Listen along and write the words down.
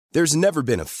There's never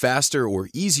been a faster or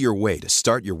easier way to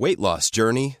start your weight loss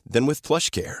journey than with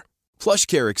PlushCare.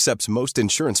 PlushCare accepts most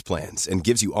insurance plans and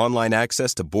gives you online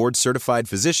access to board-certified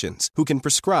physicians who can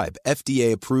prescribe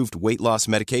FDA-approved weight loss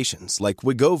medications like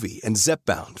Wegovy and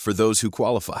Zepbound for those who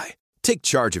qualify. Take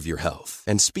charge of your health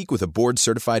and speak with a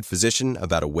board-certified physician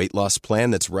about a weight loss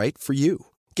plan that's right for you.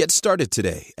 Get started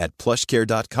today at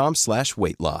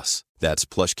plushcare.com/weight-loss. That's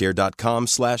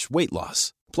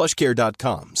plushcare.com/weight-loss.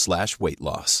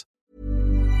 plushcare.com/weight-loss.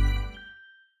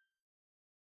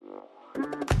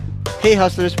 Hey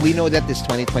hustlers, we know that this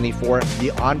 2024,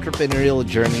 the entrepreneurial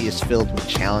journey is filled with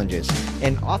challenges.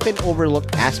 An often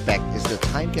overlooked aspect is the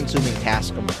time-consuming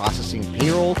task of processing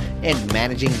payroll and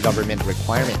managing government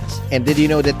requirements. And did you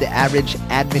know that the average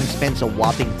admin spends a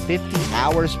whopping 50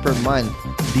 hours per month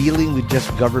dealing with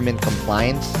just government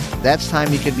compliance? That's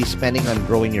time you could be spending on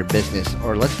growing your business,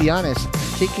 or let's be honest,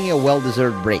 taking a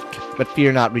well-deserved break. But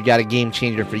fear not, we got a game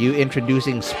changer for you,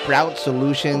 introducing Sprout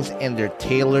Solutions and their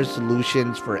tailored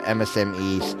solutions for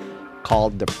MSMEs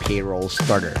called the Payroll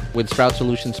Starter. With Sprout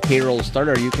Solutions Payroll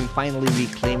Starter, you can finally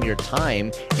reclaim your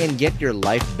time and get your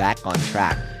life back on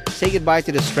track. Say goodbye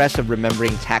to the stress of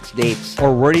remembering tax dates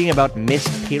or worrying about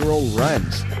missed payroll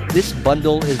runs. This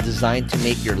bundle is designed to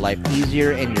make your life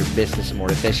easier and your business more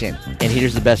efficient. And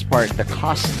here's the best part. The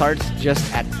cost starts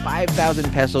just at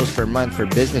 5,000 pesos per month for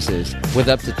businesses with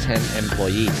up to 10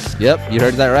 employees. Yep, you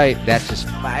heard that right. That's just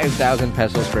 5,000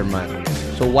 pesos per month.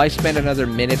 So why spend another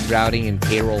minute drowning in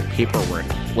payroll paperwork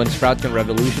when Sprout can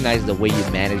revolutionize the way you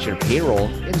manage your payroll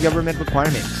and government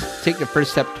requirements? Take the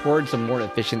first step towards a more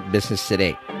efficient business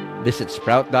today. Visit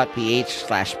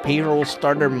sprout.ph/payroll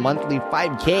starter monthly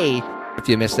 5K. If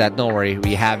you missed that, don't worry.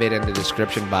 We have it in the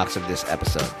description box of this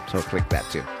episode. So click that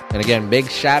too. And again, big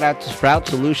shout out to Sprout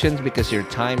Solutions because your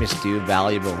time is too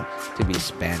valuable to be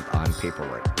spent on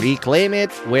paperwork. Reclaim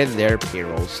it with their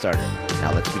Payroll Starter.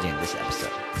 Now let's begin this episode.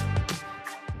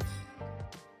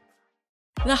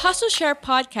 The Hustle Share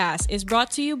podcast is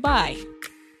brought to you by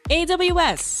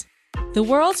AWS, the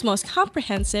world's most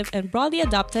comprehensive and broadly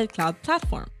adopted cloud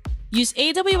platform. Use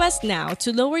AWS now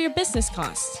to lower your business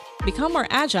costs, become more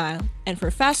agile, and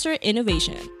for faster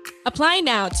innovation. Apply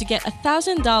now to get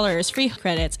 $1,000 free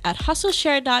credits at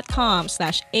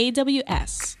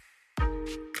hustleshare.com/AWS.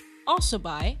 Also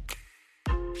by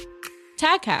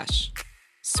TagCash.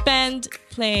 Spend,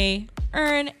 play,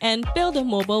 earn, and build a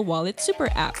mobile wallet super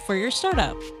app for your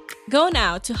startup. Go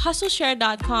now to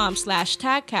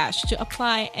hustleshare.com/tagcash to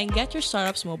apply and get your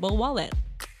startup's mobile wallet.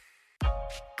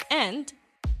 And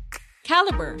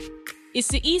Caliber is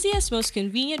the easiest, most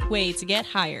convenient way to get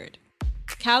hired.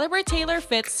 Caliber tailor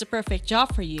fits the perfect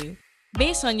job for you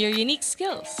based on your unique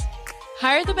skills.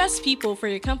 Hire the best people for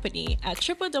your company at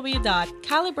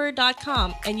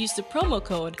www.caliber.com and use the promo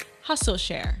code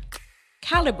HustleShare.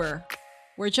 Caliber,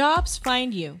 where jobs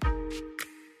find you.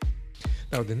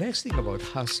 Now, the next thing about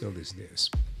hustle is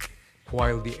this.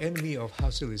 While the enemy of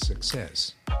hustle is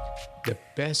success, the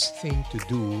best thing to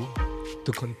do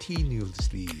to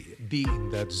continuously be in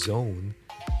that zone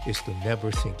is to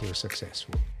never think you're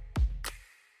successful.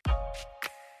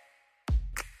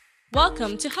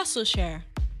 Welcome to Hustle Share,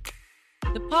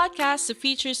 the podcast that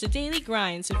features the daily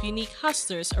grinds of unique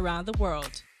hustlers around the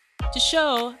world to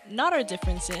show not our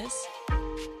differences,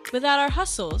 but that our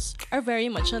hustles are very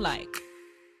much alike.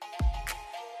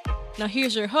 Now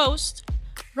here's your host,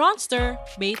 Ronster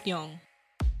Baetyong.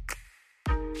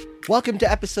 Welcome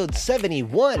to episode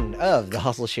 71 of the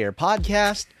Hustle Share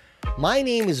podcast. My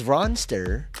name is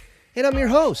Ronster, and I'm your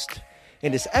host.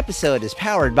 And this episode is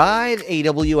powered by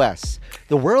AWS,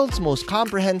 the world's most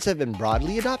comprehensive and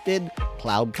broadly adopted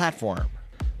cloud platform.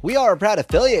 We are a proud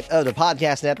affiliate of the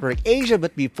Podcast Network Asia,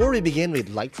 but before we begin, we'd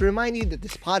like to remind you that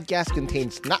this podcast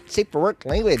contains not safe for work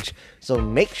language, so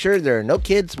make sure there are no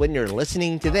kids when you're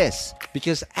listening to this.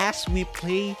 Because as we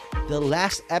play the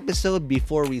last episode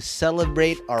before we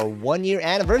celebrate our 1-year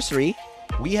anniversary,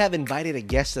 we have invited a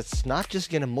guest that's not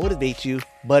just going to motivate you,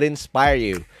 but inspire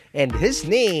you. And his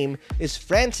name is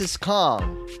Francis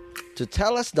Kong, to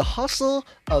tell us the hustle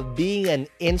of being an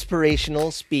inspirational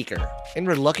speaker. And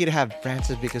we're lucky to have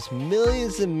Francis because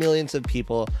millions and millions of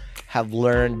people have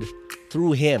learned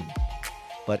through him.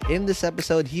 But in this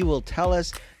episode, he will tell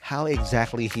us how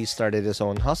exactly he started his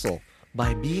own hustle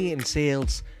by being in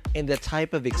sales and the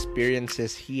type of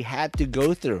experiences he had to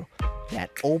go through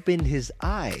that opened his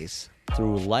eyes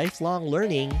through lifelong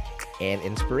learning and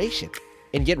inspiration.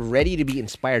 And get ready to be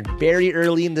inspired very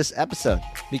early in this episode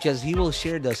because he will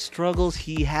share the struggles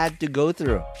he had to go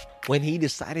through when he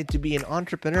decided to be an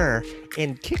entrepreneur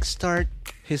and kickstart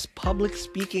his public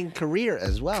speaking career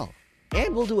as well.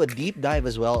 And we'll do a deep dive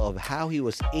as well of how he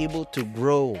was able to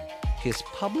grow his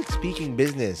public speaking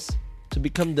business to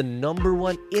become the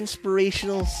 #1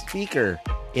 inspirational speaker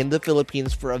in the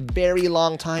Philippines for a very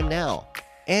long time now.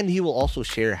 And he will also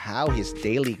share how his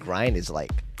daily grind is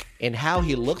like and how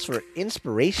he looks for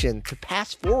inspiration to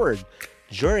pass forward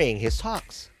during his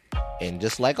talks. And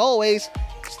just like always,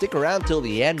 stick around till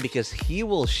the end because he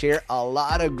will share a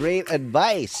lot of great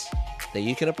advice that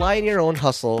you can apply in your own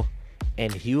hustle,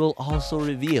 and he will also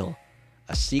reveal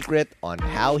a secret on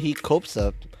how he copes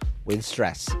up with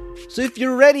stress. So if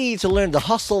you're ready to learn the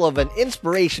hustle of an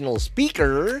inspirational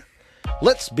speaker,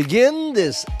 let's begin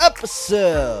this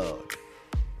episode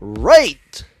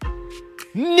right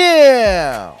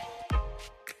now.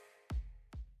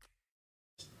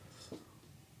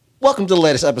 Welcome to the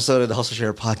latest episode of the Hustle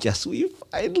Share podcast. We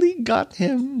finally got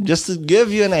him. Just to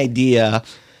give you an idea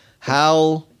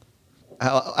how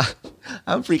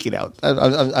I'm freaking out.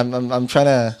 I'm trying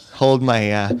to hold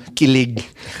my kilig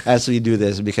as we do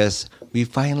this because we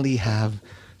finally have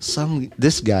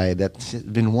this guy that's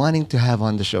been wanting to have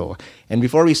on the show. And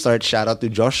before we start, shout out to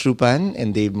Josh Rupan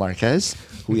and Dave Marquez,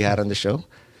 who we had on the show,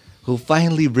 who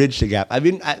finally bridged the gap.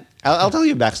 I'll tell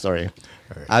you a backstory.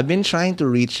 Right. I've been trying to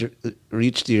reach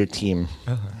to your team.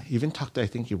 Even talked to, I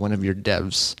think, one of your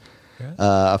devs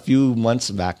a few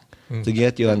months back to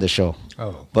get you on the show.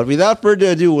 Oh. But without further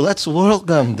ado, let's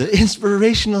welcome the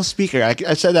inspirational speaker.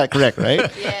 I said that correct,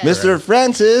 right? Yeah. Mr.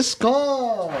 Francis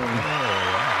Kong.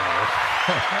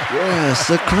 Yes,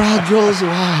 the crowd goes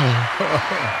wild.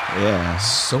 Yeah,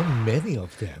 So many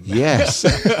of them. yes.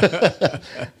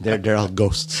 they're all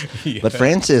ghosts. Yeah. But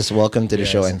Francis, welcome to the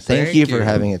show, and thank you for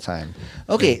having a time.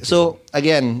 Okay, so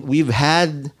again, we've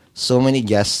had so many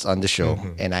guests on the show,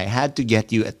 and I had to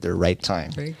get you at the right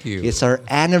time. Thank you. It's our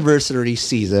anniversary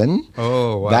season.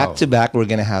 Oh, wow. Back to back, we're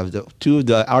gonna have two of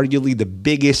the arguably the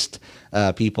biggest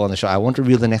people on the show. I won't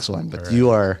reveal the next one, but you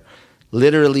are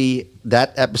literally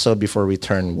that episode before we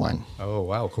turn 1. Oh,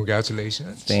 wow.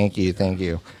 Congratulations. Thank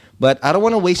you. But I don't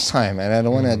want to waste time, and I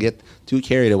don't want to get too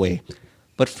carried away.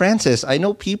 But Francis, I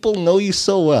know people know you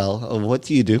so well of what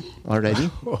you do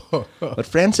already. But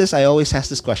Francis, I always ask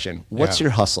this question. What's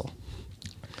your hustle?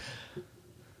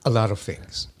 A lot of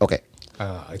things. Okay.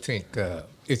 I think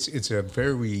it's a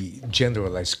very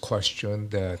generalized question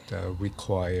that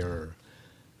require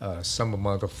some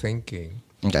amount of thinking.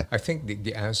 Okay. I think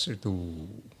the answer to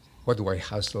what do I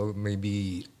hustle may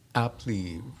be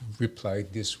aptly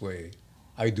replied this way.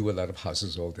 I do a lot of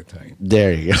hustles all the time.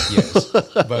 There you go. Yes.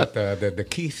 But the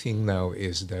key thing now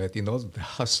is that in all the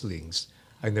hustlings,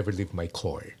 I never leave my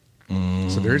core.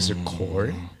 So there's a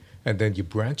core, and then you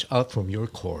branch out from your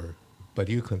core, but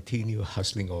you continue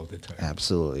hustling all the time.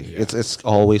 Absolutely. Yeah. It's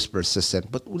always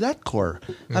persistent. But that core,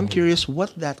 I'm curious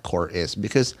what that core is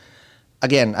because,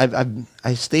 again,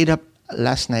 I stayed up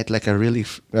last night like a really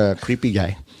creepy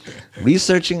guy,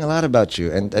 researching a lot about you,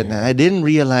 and I didn't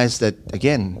realize that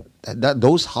again that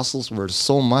those hustles were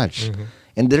so much,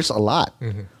 and there's a lot.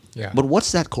 Yeah. But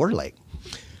what's that core like?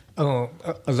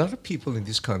 A lot of people in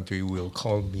this country will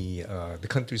call me the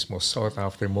country's most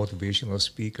sought-after motivational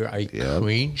speaker. I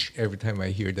cringe every time I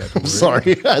hear that word.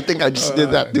 Sorry, I think I just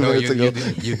did that 2 minutes ago.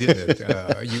 You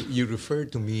didn't. You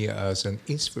referred to me as an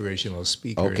inspirational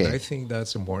speaker, Okay. and I think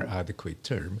that's a more adequate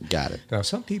term. Got it. Now,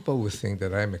 some people would think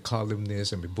that I'm a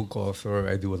columnist, I'm a book author,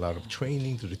 I do a lot of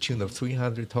training to the tune of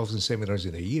 300,000 seminars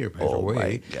in a year, by the way,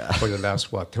 my God. for the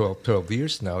last, 12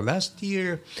 years now. Last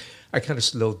year, I kind of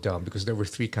slowed down because there were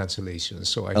 3 cancellations.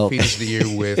 So I finished the year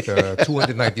with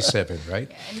 297, right?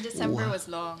 And December was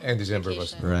long. And December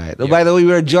was vacation. Right. Oh, by the way,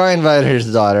 we were joined by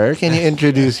his daughter. Can you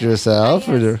introduce yourself?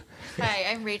 Hi,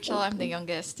 I'm Rachel. I'm the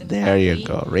youngest in the There family. you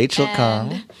go. Rachel And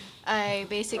Kong. I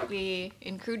basically,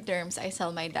 in crude terms, I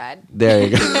sell my dad. There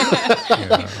you go.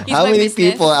 He's How my many business.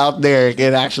 people out there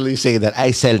can actually say that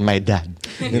I sell my dad?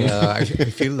 I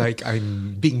feel like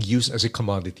I'm being used as a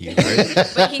commodity, right?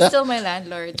 But he's still my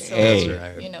landlord, so Hey. That's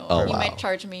right. you know, Oh, he wow. might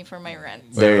charge me for my rent.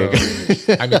 There you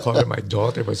go. I may call her my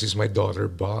daughter, but she's my daughter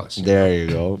boss. There you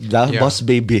go. That Yeah. boss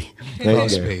baby. There you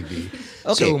Boss go. baby.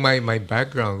 Okay. So my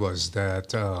background was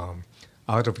that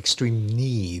out of extreme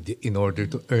need in order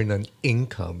to earn an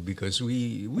income because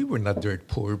we were not dirt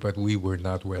poor, but we were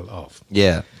not well off.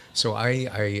 Yeah. So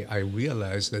I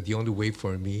realized that the only way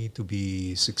for me to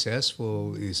be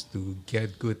successful is to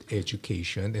get good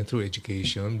education, and through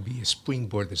education, be a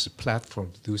springboard as a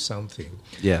platform to do something.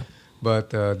 Yeah.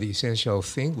 But the essential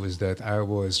thing was that I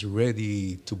was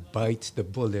ready to bite the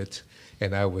bullet,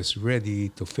 and I was ready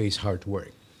to face hard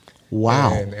work.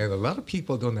 Wow. And a lot of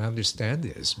people don't understand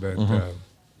this, but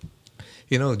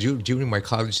During my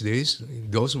college days,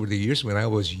 those were the years when I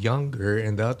was younger,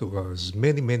 and that was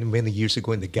many, many, many years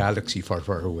ago in the galaxy far,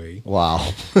 far away.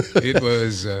 Wow. It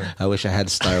was... I wish I had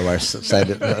Star Wars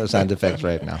sound effects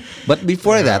right now. But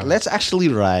before that, let's actually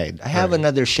ride. I have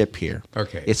another ship here.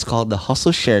 Okay. It's called the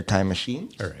Hustle Share Time Machine.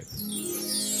 All right.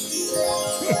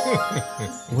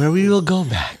 Where we will go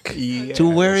back to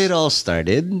where it all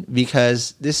started,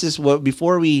 because this is what,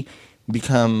 before we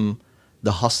become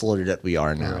the hustler that we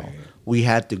are now, we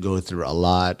had to go through a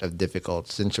lot of difficult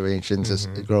situations as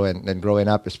growing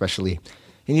up, especially.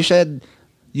 And you said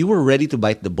you were ready to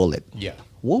bite the bullet. Yeah.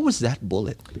 What was that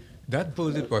bullet? That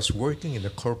bullet was working in the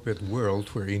corporate world,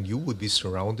 wherein you would be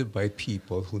surrounded by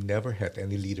people who never had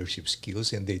any leadership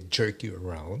skills, and they jerk you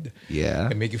around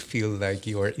and make you feel like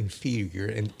you are inferior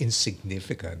and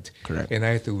insignificant. Correct. And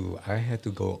I had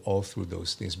to go all through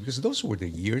those things, because those were the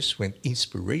years when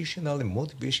inspirational and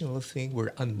motivational things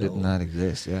were unknown. Did not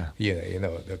exist, yeah. Yeah,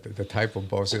 the type of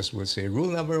bosses would say,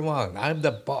 rule number 1, I'm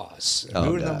the boss. Oh,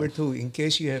 Rule God. number 2, in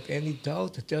case you have any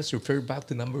doubt, just refer back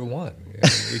to number 1.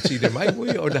 It's either my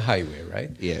way or the highway, right?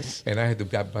 Yes. And I had to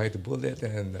bite the bullet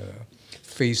and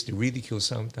face the ridicule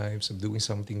sometimes of doing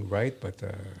something right, but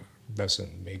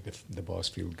doesn't make the boss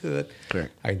feel good.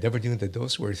 Correct. I never knew that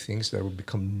those were things that would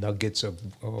become nuggets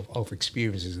of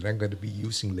experiences that I'm going to be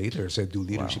using later as I do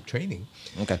leadership training.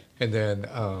 Okay. And then,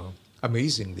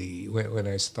 amazingly, when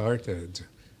I started,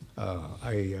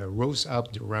 I rose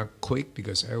up the rank quick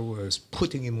because I was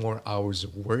putting in more hours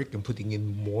of work and putting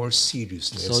in more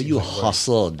seriousness. So in you my work.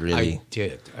 hustled, really. I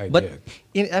did. But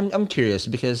I'm curious,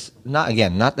 because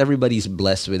not everybody's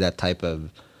blessed with that type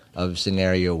of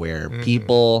scenario where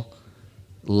people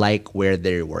like where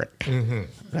they work,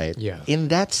 right? Yeah. In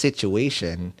that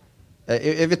situation,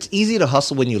 if it's easy to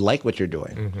hustle when you like what you're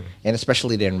doing, and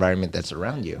especially the environment that's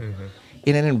around you,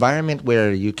 in an environment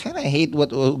where you kind of hate what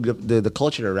the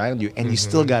culture around you, and you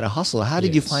still got to hustle, how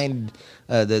did you find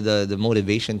the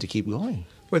motivation to keep going?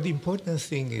 Well, the important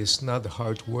thing is not the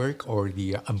hard work or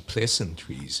the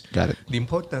unpleasantries. Got it. The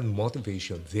important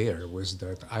motivation there was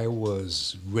that I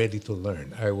was ready to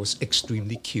learn. I was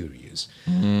extremely curious.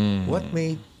 What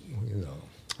made,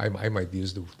 I might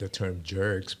use the term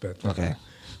jerks, but Okay.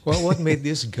 Well, what made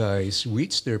these guys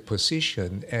reach their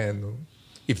position, and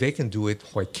if they can do it,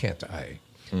 why can't I?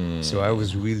 So I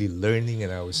was really learning,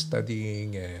 and I was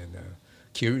studying, and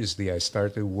curiously, I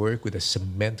started work with a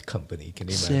cement company. Can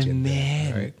you imagine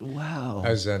that? Right? Wow.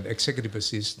 As an executive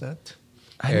assistant.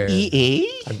 An EA?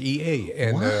 An EA.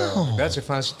 And Wow. that's a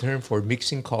fancy term for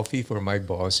mixing coffee for my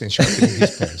boss and sharpening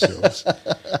his pencils.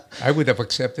 I would have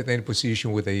accepted any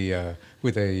position with a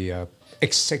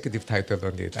executive title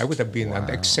on it. I would have been an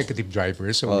executive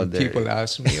driver. So when people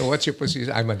ask me, what's your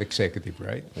position? I'm an executive,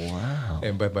 right? Wow.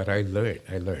 And but I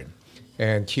learned.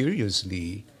 And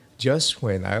curiously, just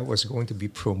when I was going to be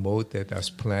promoted as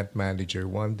plant manager,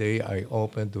 one day I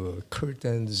opened the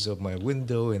curtains of my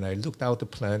window and I looked out the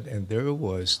plant, and there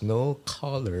was no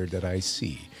color that I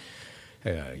see.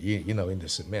 In the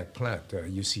cement plant,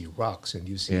 you see rocks and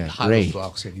you see hollow gray.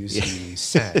 blocks and you see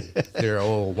sand. They're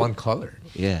all one color.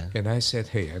 Yeah. And I said,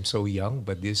 hey, I'm so young,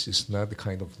 but this is not the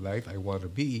kind of life I want to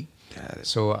be. Got it.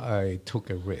 So I took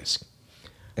a risk.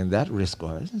 And that risk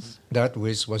was? That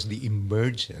was the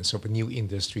emergence of a new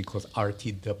industry called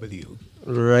RTW.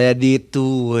 Ready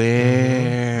to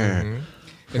wear.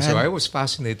 And so I was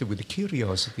fascinated with the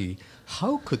curiosity.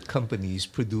 How could companies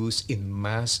produce in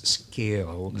mass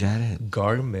scale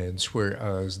garments,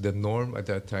 whereas the norm at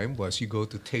that time was you go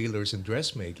to tailors and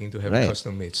dressmaking to have a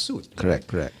custom-made suit.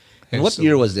 Correct. And And what so-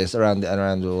 year was this? Around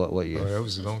what year? That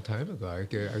was a long time ago.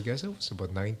 I guess it was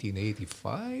about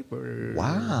 1985 or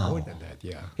Wow. more than that,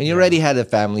 yeah. And you already had a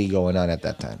family going on at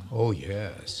that time. Oh,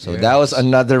 yes. So that was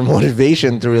another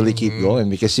motivation to really keep going,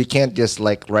 because you can't just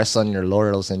rest on your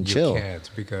laurels and You chill. can't,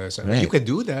 because Right. you can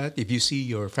do that if you see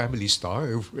your family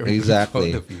starve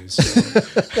Exactly. in front of you. So,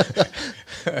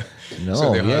 No,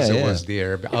 so the hustle yeah. was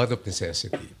there out of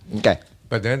necessity. Okay.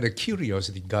 But then the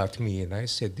curiosity got me, and I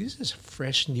said, this is a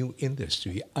fresh new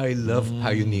industry. I love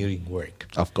pioneering work.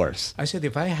 Of course. I said,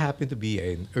 if I happen to be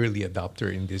an early adopter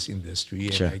in this industry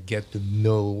and Sure. I get to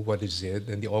know what is it,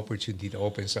 then the opportunity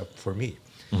opens up for me.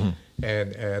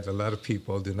 And a lot of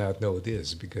people do not know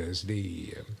this, because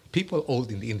the people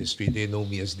old in the industry, they know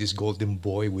me as this golden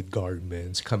boy with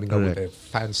garments, coming up with a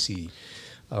fancy,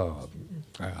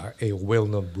 a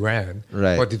well-known brand.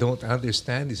 Right. What they don't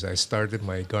understand is I started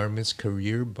my garments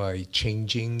career by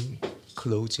changing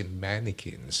clothes in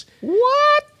mannequins.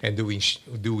 What? And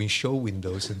doing show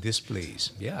windows and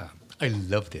displays. Yeah, I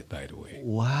loved it, by the way.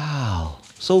 Wow.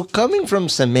 So coming from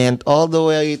cement all the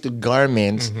way to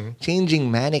garments, changing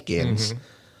mannequins,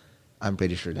 I'm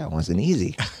pretty sure that wasn't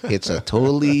easy. It's a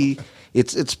totally,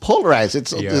 it's polarized.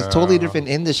 It's a totally different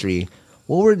industry.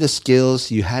 What were the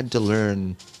skills you had to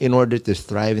learn in order to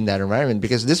thrive in that environment?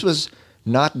 Because this was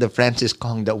not the Francis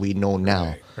Kong that we know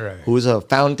now, who's a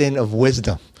fountain of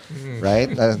wisdom, right?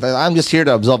 I'm just here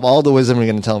to absorb all the wisdom you're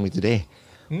going to tell me today.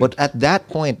 But at that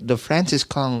point, the Francis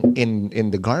Kong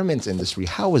in the garments industry,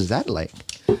 how was that like?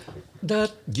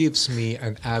 That gives me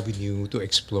an avenue to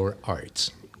explore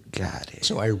arts. Got it.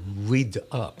 So I read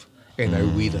up, and I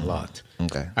read a lot.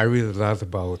 Okay. I read a lot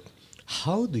about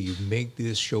how do you make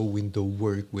this show window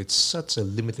work with such a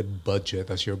limited budget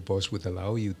as your boss would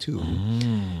allow you to.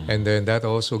 And then that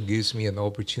also gives me an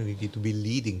opportunity to be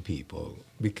leading people,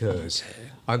 because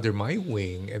under my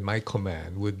wing and my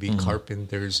command would be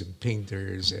carpenters and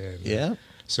painters. And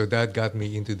so that got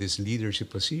me into this leadership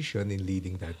position in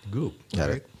leading that group.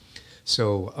 Right?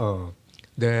 So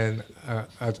then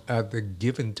at the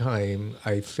given time,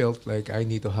 I felt like I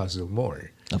need to hustle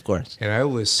more. Of course. And I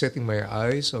was setting my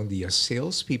eyes on the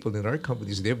salespeople in our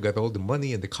companies. They've got all the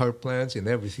money and the car plans and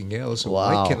everything else. So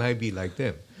why can I be like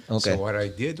them? Okay. So what I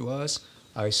did was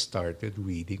I started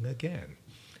reading again.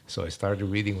 So I started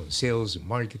reading on sales and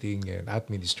marketing and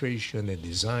administration and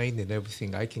design and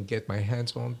everything I can get my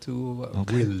hands on to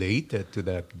related to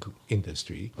that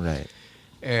industry. Right.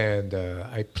 And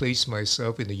I placed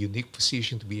myself in a unique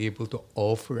position to be able to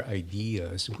offer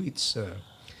ideas, which,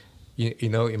 you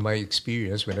know, in my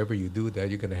experience, whenever you do that,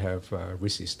 you're going to have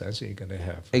resistance, and you're going to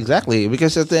have... Exactly,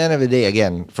 because at the end of the day,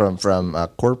 again, from a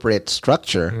corporate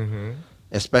structure,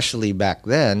 especially back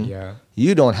then,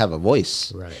 you don't have a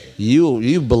voice. Right. You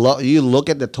look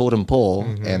at the totem pole,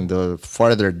 and the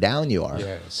farther down you are,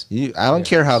 I don't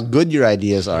care how good your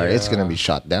ideas are, it's going to be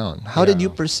shot down. How did you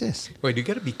persist? Well, you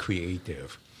got to be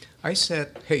creative. I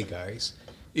said, hey guys,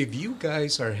 if you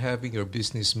guys are having your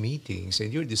business meetings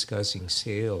and you're discussing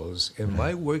sales, and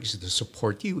my work is to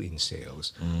support you in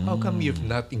sales, how come you've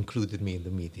not included me in the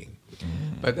meeting?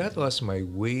 But that was my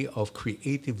way of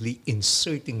creatively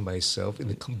inserting myself in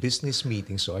the business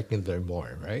meeting so I can learn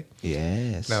more, right?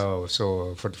 Yes. Now,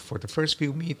 so for the first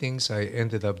few meetings, I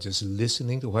ended up just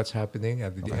listening to what's happening.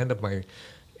 At the end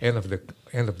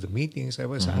of the meetings, I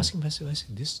was asking myself, I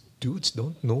said, these dudes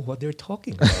don't know what they're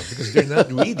talking about because they're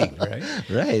not reading, right?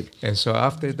 Right. And so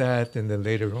after that, and then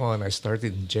later on, I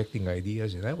started injecting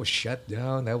ideas, and I was shut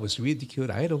down. I was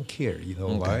ridiculed. I don't care. You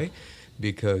know why?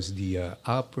 Because the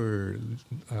upper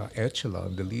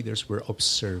echelon, the leaders, were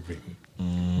observing.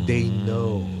 They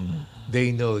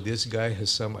know this guy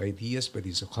has some ideas, but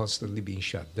he's constantly being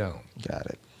shut down. Got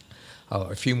it.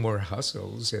 A few more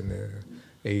hustles, and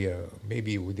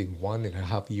maybe within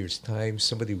 1.5 years' time,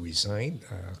 somebody resigned,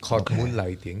 caught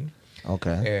moonlighting.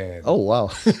 Okay. And oh,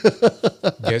 wow.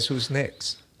 guess who's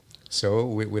next? So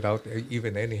without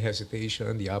even any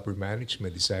hesitation, the upper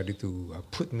management decided to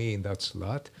put me in that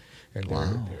slot. And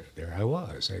there I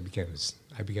was. I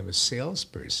became a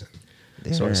salesperson.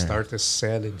 So I started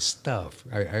selling stuff.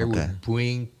 I would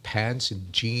bring pants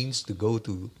and jeans to go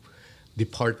to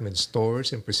department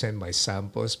stores and present my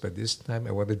samples, but this time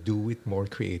I want to do it more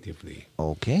creatively.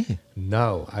 Okay.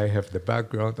 Now I have the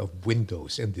background of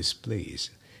windows and displays,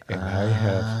 and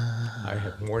I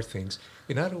have more things.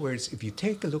 In other words, if you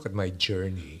take a look at my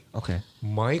journey,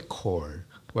 my core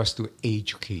was to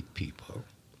educate people.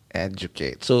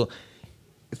 Educate. So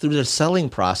through the selling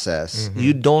process,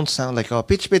 you don't sound like,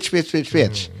 pitch.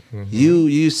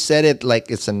 You said it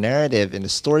like it's a narrative in a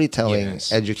storytelling,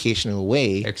 educational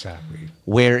way. Exactly.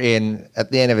 Wherein,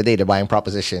 at the end of the day, the buying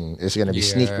proposition is going to be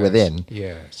sneaked within.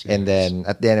 And then,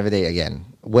 at the end of the day, again,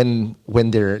 when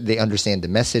they understand the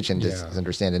message and just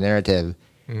understand the narrative,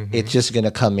 it's just going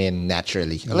to come in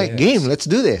naturally. Like, game, let's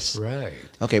do this. Right.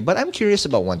 Okay, but I'm curious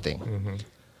about one thing.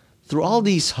 Through all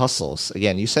these hustles,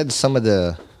 again, you said some of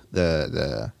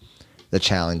the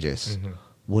challenges.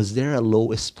 Was there a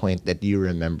lowest point that you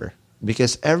remember?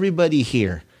 Because everybody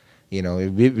here, you know,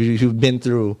 we've been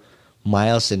through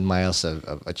miles and miles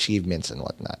of achievements and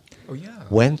whatnot.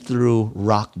 Went through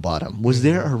rock bottom. Was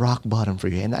there a rock bottom for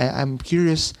you? And I'm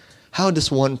curious, how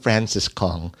does one Francis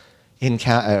Kong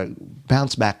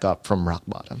bounce back up from rock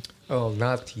bottom? Oh,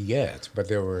 not yet, but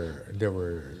there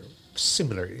were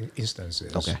similar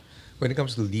instances. Okay. When it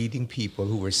comes to leading people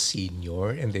who were senior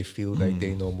and they feel like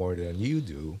they know more than you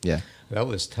do, that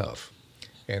was tough.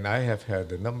 And I have had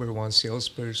the number one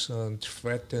salesperson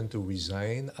threaten to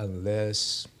resign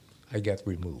unless I get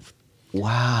removed.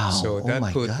 Wow. So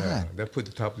that put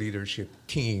the top leadership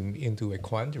team into a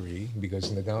quandary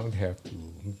because they don't have to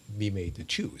be made to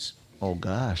choose. Oh,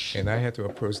 gosh. And I had to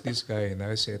approach this guy and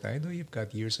I said, I know you've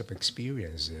got years of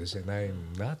experiences and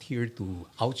I'm not here to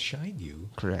outshine you,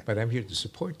 Correct. but I'm here to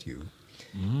support you.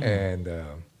 And,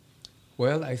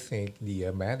 well, I think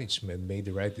the management made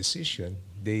the right decision.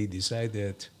 They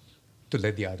decided to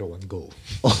let the other one go.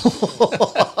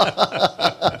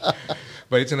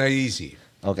 But it's not easy.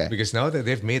 Okay. Because now that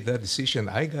they've made that decision,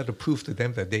 I got to prove to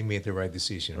them that they made the right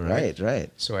decision. Right.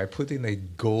 So I put in a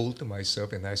goal to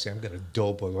myself and I said, I'm going to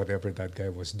double whatever that guy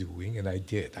was doing. And I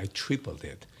did. I tripled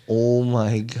it. Oh,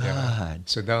 my Yeah. God.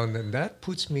 So then that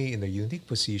puts me in a unique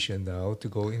position now to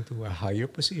go into a higher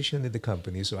position in the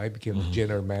company. So I became the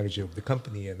general manager of the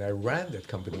company and I ran that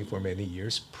company for many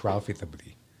years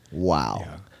profitably. Wow.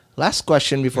 Yeah. Last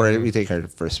question before we take our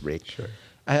first break. Sure.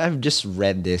 I've just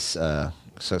read this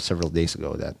several days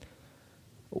ago that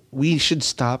we should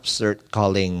stop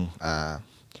calling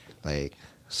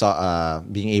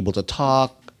being able to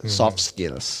talk soft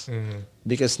skills,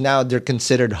 because now they're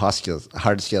considered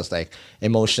hard skills like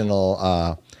emotional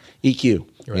EQ. You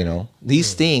Right. know,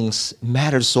 these things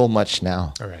matter so much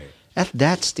now. All right. At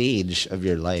that stage of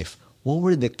your life, what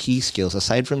were the key skills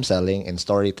aside from selling and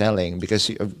storytelling? Because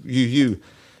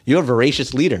you're a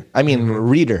voracious reader.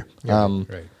 Yeah,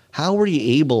 right. How were you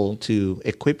able to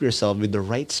equip yourself with the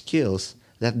right skills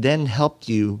that then helped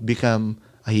you become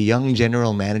a young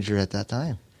general manager at that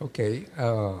time? Okay.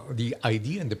 The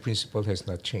idea and the principle has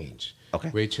not changed. Okay.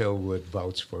 Rachel would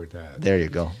vouch for that. There you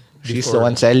go. She's the Before-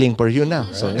 one selling for you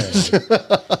now. So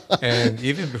And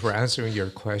even before answering your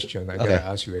question, I got Okay. to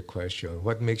ask you a question.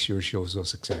 What makes your show so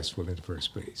successful in the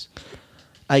first place?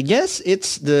 I guess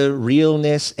it's the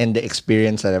realness and the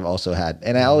experience that I've also had.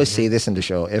 And I always say this in the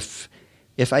show. If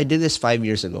I did this 5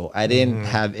 years ago, I didn't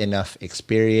have enough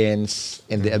experience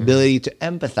and the ability to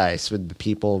empathize with the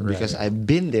people because Right. I've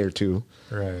been there too.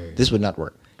 Right. This would not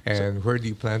work. And where do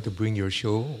you plan to bring your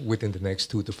show within the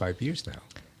next 2 to 5 years now?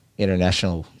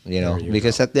 International, There you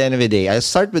because at the end of the day, I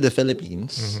start with the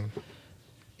Philippines.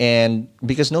 And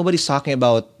because nobody's talking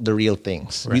about the real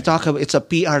things. We Right. talk about, it's a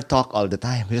PR talk all the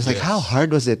time. It's like, Yes. how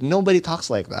hard was it? Nobody talks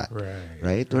like that.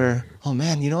 Right. Where, oh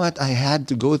man, you know what? I had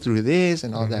to go through this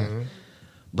and all that.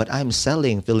 But I'm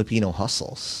selling Filipino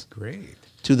hustles Great.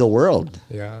 to the world.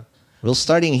 Yeah. Well,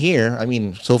 starting here, I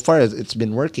mean, so far it's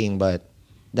been working, but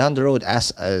down the road,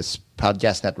 as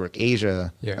Podcast Network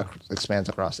Asia Yeah. expands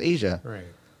across Asia, Right.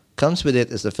 comes with it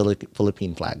is the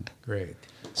Philippine flag. Great.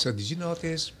 So did you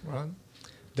notice, Ron?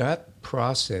 That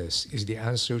process is the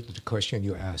answer to the question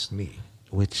you asked me.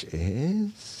 Which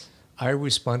is? I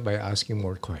respond by asking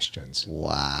more questions.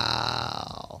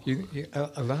 Wow.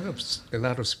 A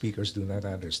lot of speakers do not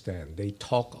understand. They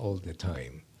talk all the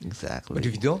time. Exactly. But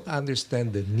if you don't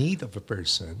understand the need of a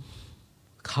person,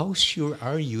 how sure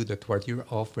are you that what you're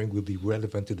offering will be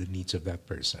relevant to the needs of that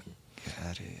person?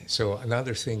 Got it. So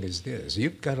another thing is this.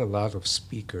 You've got a lot of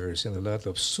speakers and a lot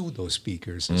of pseudo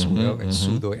speakers as well and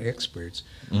pseudo experts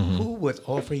who would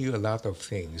offer you a lot of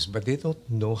things, but they don't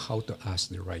know how to ask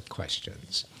the right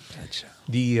questions. Gotcha.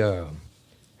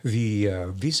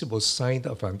 The visible sign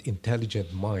of an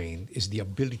intelligent mind is the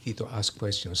ability to ask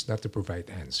questions, not to provide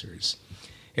answers.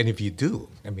 And if you do,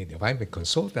 I mean, if I'm a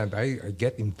consultant, I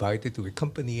get invited to a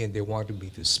company and they wanted me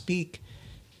to speak,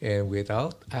 and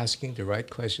without asking the right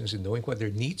questions and knowing what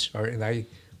their needs are, and I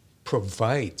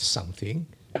provide something,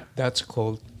 that's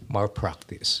called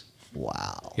malpractice.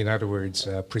 Wow. In other words,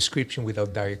 prescription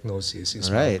without diagnosis is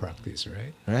Right. malpractice,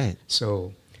 right? Right.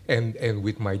 So, and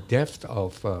with my depth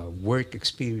of work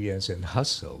experience and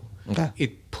hustle, Okay.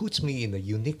 it puts me in a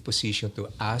unique position to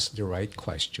ask the right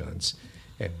questions,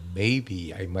 and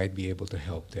maybe I might be able to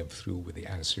help them through with the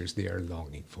answers they are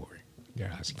longing for. They're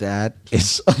asking. That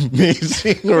is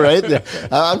amazing, right there.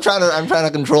 I'm trying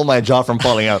to control my jaw from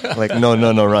falling out. Like, no,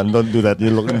 Ron, don't do that. You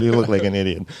look like an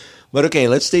idiot. But okay,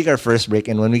 let's take our first break,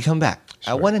 and when we come back,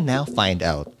 I want to now find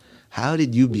out, how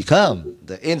did you become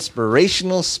the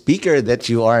inspirational speaker that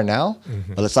you are now?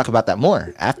 Well, let's talk about that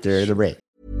more after the break.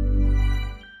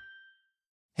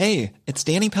 Hey, it's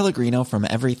Danny Pellegrino from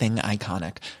Everything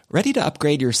Iconic. Ready to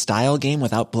upgrade your style game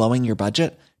without blowing your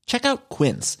budget? Check out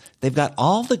Quince. They've got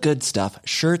all the good stuff,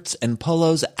 shirts and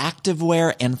polos,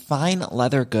 activewear, and fine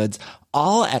leather goods,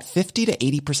 all at 50 to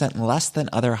 80% less than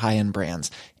other high-end brands.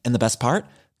 And the best part?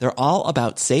 They're all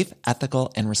about safe,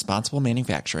 ethical, and responsible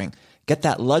manufacturing. Get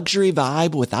that luxury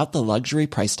vibe without the luxury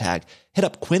price tag. Hit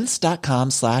up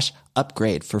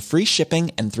quince.com/upgrade for free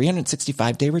shipping and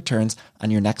 365-day returns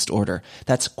on your next order.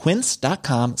 That's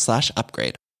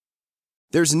quince.com/upgrade.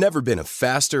 There's never been a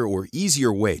faster or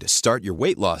easier way to start your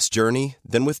weight loss journey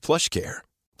than with PlushCare.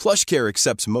 PlushCare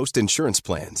accepts most insurance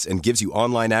plans and gives you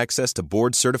online access to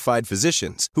board-certified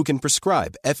physicians who can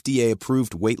prescribe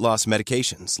FDA-approved weight loss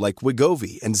medications like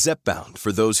Wegovy and Zepbound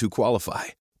for those who qualify.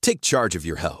 Take charge of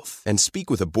your health and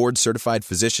speak with a board-certified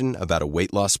physician about a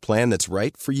weight loss plan that's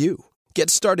right for you.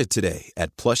 Get started today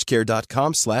at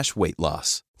plushcare.com/weight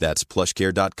loss. That's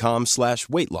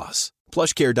plushcare.com/weight loss.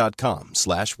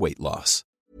 plushcare.com/weight loss.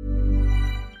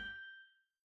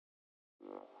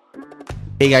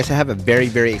 Hey guys, I have a very,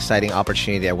 very exciting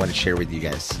opportunity I want to share with you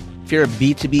guys. If you're a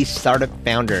B2B startup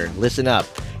founder, listen up.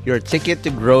 Your ticket to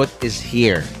growth is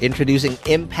here. Introducing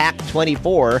Impact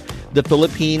 24, the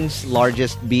Philippines'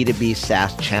 largest B2B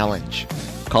SaaS challenge.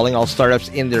 Calling all startups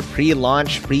in their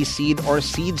pre-launch, pre-seed, or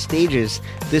seed stages,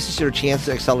 this is your chance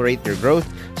to accelerate your growth.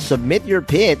 Submit your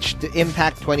pitch to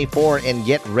Impact 24 and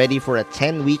get ready for a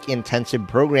 10-week intensive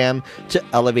program to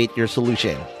elevate your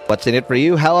solution. What's in it for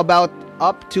you? How about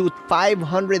up to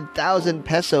 500,000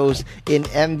 pesos in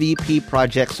MVP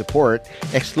project support,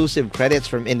 exclusive credits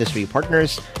from industry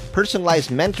partners, personalized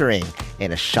mentoring,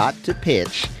 and a shot to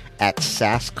pitch at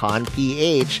SaaSCon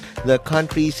PH, the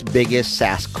country's biggest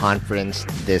SaaS conference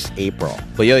this April.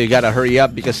 But you gotta hurry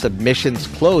up because submissions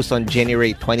close on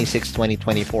January 26,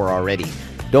 2024 already.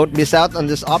 Don't miss out on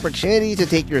this opportunity to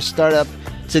take your startup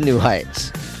to new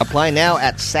heights. Apply now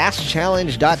at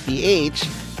SaaSchallenge.ph.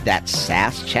 That's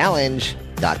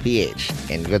SaaSchallenge.ph.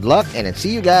 And good luck, and I'll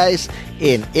see you guys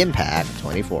in Impact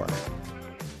 24.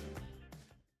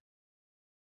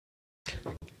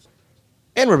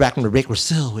 And we're back from the break. We're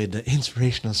still with the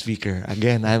inspirational speaker.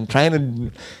 Again, I'm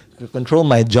trying to control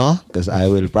my jaw because I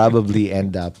will probably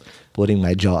end up putting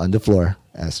my jaw on the floor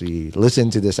as we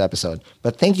listen to this episode.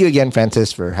 But thank you again,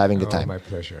 Francis, for having the time. My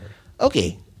pleasure.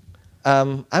 Okay.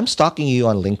 I'm stalking you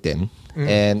on LinkedIn,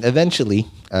 and eventually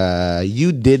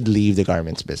you did leave the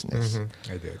garments business.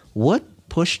 I did. What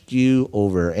pushed you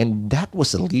over? And that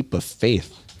was a leap of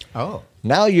faith. Oh.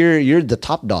 Now you're the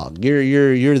top dog.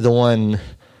 You're the one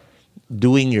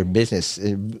doing your business,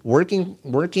 working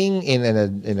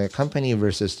in a company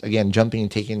versus, again, jumping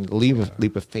and taking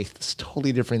leap of faith. It's a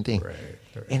totally different thing. Right.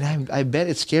 And I bet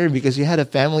it's scary because you had a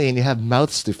family and you have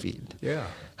mouths to feed. Yeah.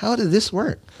 How did this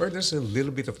work? Well, there's a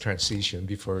little bit of transition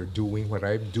before doing what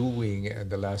I'm doing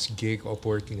at the last gig of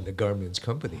working in the garments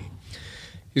company.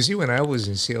 You see, when I was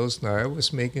in sales now, I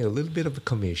was making a little bit of a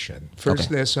commission. First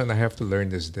lesson I have to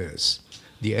learn is this.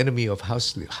 The enemy of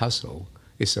hustle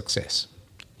is success.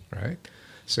 Right?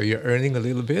 So you're earning a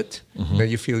little bit, then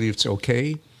you feel it's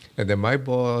okay. And then my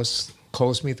boss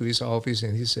calls me to his office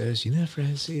and he says,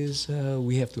 Francis,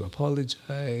 we have to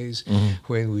apologize.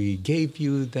 When we gave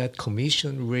you that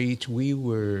commission rate, we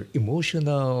were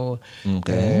emotional.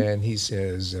 And he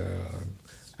says,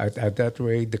 at that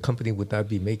rate, the company would not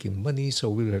be making money, so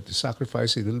we'll have to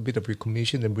sacrifice a little bit of your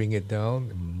commission and bring it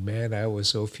down. Man, I was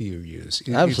so furious.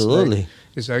 Absolutely.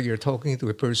 It's like you're talking to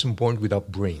a person born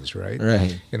without brains, right?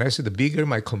 Right. And I said, the bigger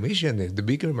my commission, that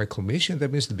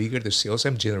means the bigger the sales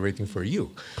I'm generating for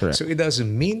you. Correct. So it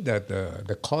doesn't mean that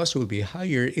the cost will be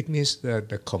higher. It means that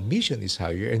the commission is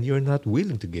higher, and you're not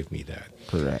willing to give me that.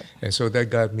 Correct. And so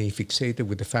that got me fixated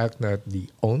with the fact that the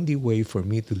only way for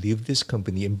me to leave this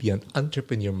company and be an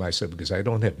entrepreneur myself, because I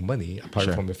don't have money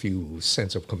apart from a few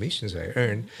cents of commissions I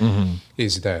earn,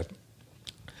 is that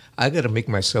I got to make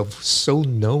myself so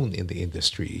known in the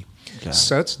industry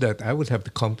such that I would have the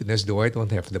confidence, though I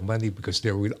don't have the money, because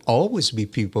there will always be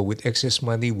people with excess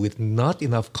money with not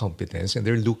enough competence, and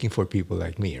they're looking for people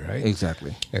like me, right?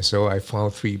 Exactly. And so I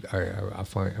found I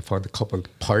found a couple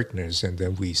of partners, and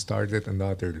then we started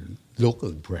another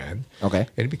local brand. Okay.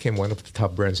 And it became one of the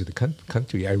top brands in the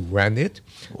country. I ran it.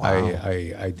 Wow.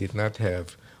 I did not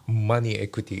have money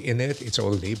equity in it. It's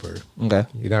all labor. Okay.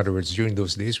 In other words, during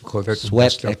those days, we called that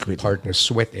Sweat equity. Partner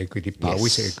sweat equity,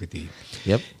 powers equity.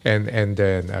 Yep. And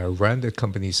then I ran the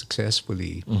company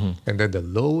successfully. And then the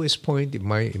lowest point in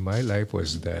my life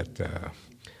was that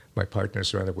my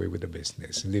partners ran away with the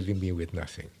business, leaving me with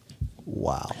nothing.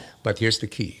 Wow. But here's the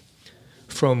key.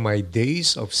 From my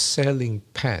days of selling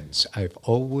pants, I've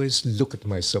always looked at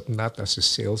myself not as a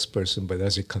salesperson, but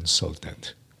as a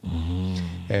consultant.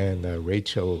 And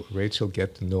Rachel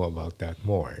get to know about that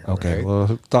more. Okay, right?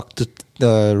 we'll talk to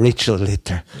Rachel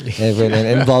later and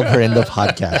involve her in the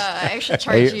podcast. I should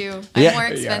charge you. I'm more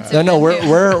expensive. No, than you.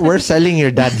 we're selling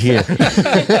your dad here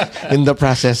in the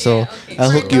process. So I'll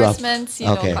For hook you up. endorsements,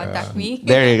 contact me.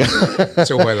 There you go.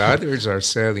 So while others are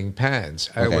selling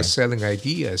pants, I Okay. was selling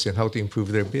ideas and how to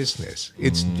improve their business.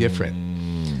 It's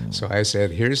different. So I said,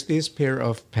 here's this pair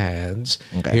of pants.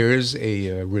 Okay. Here's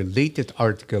a related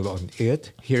article on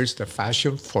it. Here's the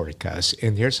fashion forecast.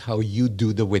 And here's how you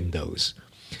do the windows.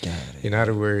 In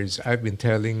other words, I've been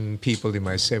telling people in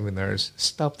my seminars,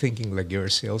 stop thinking like you're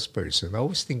a salesperson.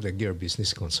 Always think like you're a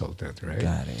business consultant, right?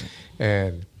 Got it.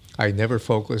 And I never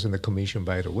focused on the commission,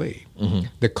 by the way.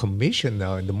 The commission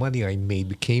now and the money I made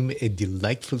became a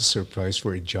delightful surprise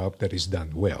for a job that is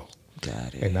done well.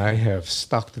 Got it. And I have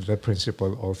stuck to that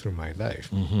principle all through my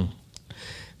life.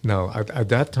 Now, at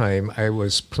that time, I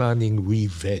was planning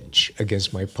revenge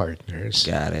against my partners.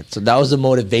 Got it. So that was the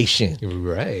motivation.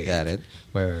 Right. Got it.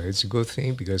 Well, it's a good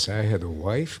thing because I had a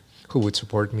wife who would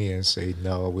support me and say,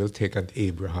 no, we'll take an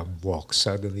Abraham walk.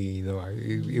 Suddenly,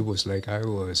 it was like I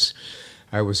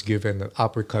was given an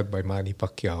uppercut by Manny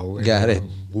Pacquiao. Got it.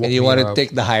 woke And you me want to up.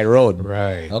 take the high road.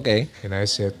 Right. Okay. And I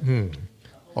said,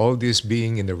 all this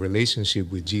being in a relationship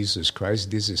with Jesus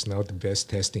Christ, this is now the best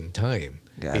testing time.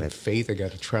 Got in it. faith, I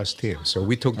got to trust Him. So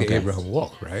we took the Okay. Abraham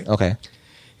walk, right? Okay.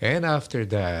 And after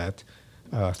that,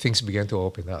 things began to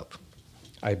open up.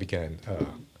 I began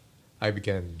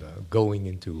going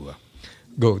into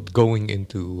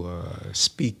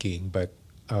speaking, but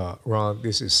Ron,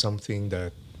 this is something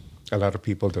that a lot of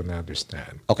people don't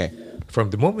understand. Okay. From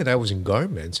the moment I was in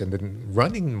garments and then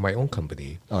running my own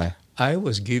company, Okay. I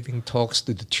was giving talks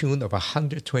to the tune of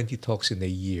 120 talks in a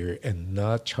year and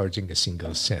not charging a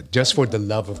single cent, just for the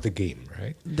love of the game,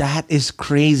 right? That is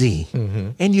crazy.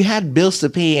 And you had bills to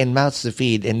pay and mouths to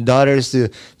feed and daughters to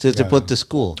put to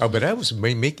school. Oh, but I was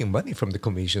making money from the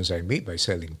commissions I made by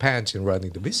selling pants and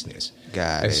running the business.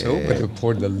 Got and it. so, but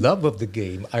for the love of the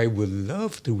game, I would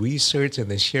love to research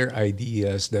and then share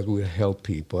ideas that will help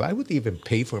people. I would even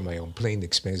pay for my own plane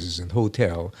expenses and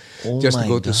hotel just to my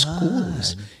go to God.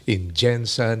 schools in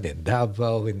Jensen and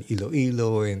Davao and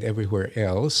Iloilo and everywhere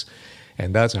else.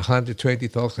 And that's 120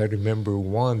 talks. I remember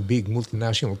one big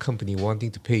multinational company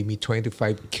wanting to pay me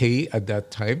 $25K at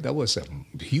that time. That was a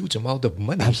huge amount of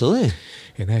money. Absolutely.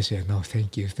 And I said, no,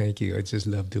 thank you. I just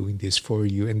love doing this for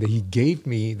you. And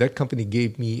then that company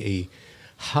gave me a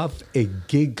half a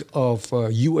gig of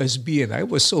USB, and I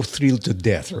was so thrilled to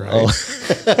death, right?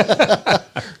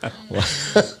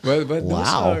 But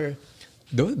Wow.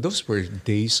 those were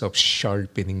days of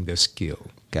sharpening the skill.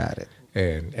 Got it.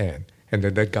 And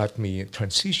then that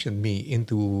transitioned me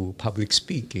into public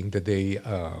speaking. The day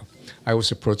I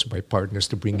was approached by partners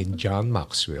to bring in John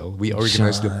Maxwell. We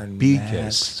organized the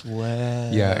biggest,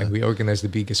 and we organized the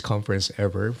biggest conference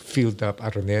ever. Filled up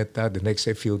Araneta. The next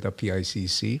day, filled up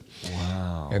PICC.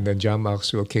 Wow. And then John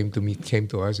Maxwell came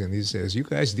to us, and he says, "You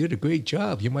guys did a great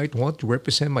job. You might want to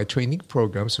represent my training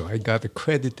program." So I got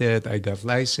accredited. I got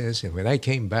licensed, and when I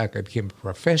came back, I became a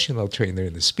professional trainer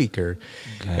and a speaker,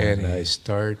 and I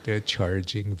started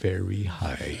charging very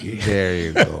high. There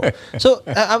you go. So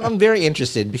I'm very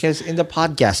interested because in the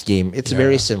podcast game, it's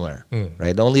very similar,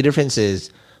 right? The only difference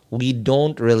is we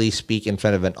don't really speak in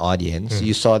front of an audience.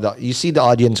 You see the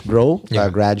audience grow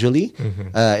gradually.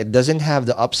 It doesn't have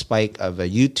the up spike of a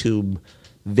YouTube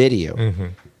video.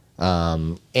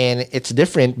 And it's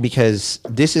different because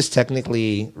this is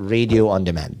technically radio on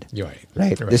demand.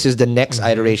 Right? This is the next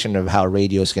iteration of how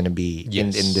radio is going to be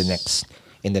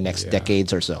in the next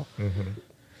decades or so.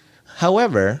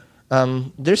 However,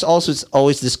 there's also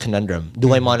always this conundrum.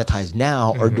 Do I monetize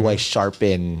now or do I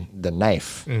sharpen the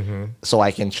knife so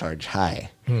I can charge high?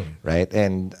 Right?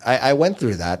 And I went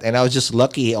through that, and I was just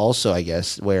lucky also, I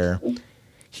guess, where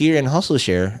here in Hustle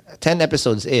Share, 10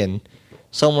 episodes in,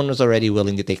 someone was already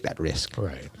willing to take that risk.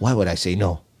 Right. Why would I say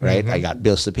no? Right? I got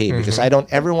bills to pay because I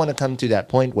don't ever want to come to that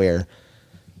point where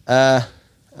I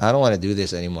don't want to do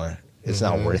this anymore. It's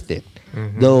not worth it.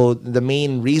 Though the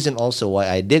main reason also why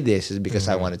I did this is because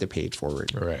I wanted to pay it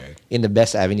forward in the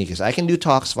best avenue, because I can do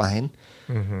talks fine.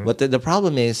 But the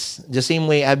problem is the same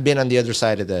way I've been on the other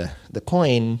side of the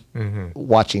coin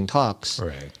watching talks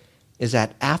is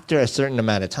that after a certain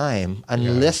amount of time,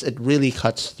 unless it really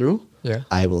cuts through,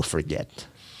 I will forget.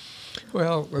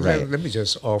 Well, let me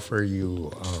just offer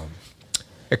you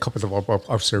a couple of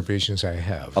observations I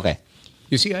have. Okay.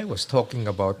 You see, I was talking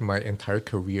about my entire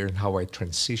career and how I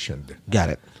transitioned. Got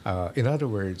it. In other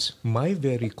words, my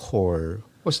very core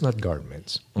was not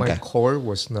garments. My core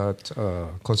was not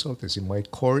consultancy. My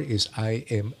core is I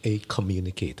am a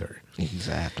communicator.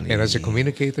 Exactly. And as a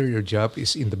communicator, your job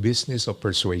is in the business of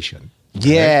persuasion.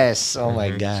 Yes. Oh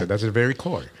my God. So that's the very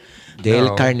core. Dale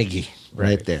Now, Carnegie,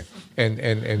 right there.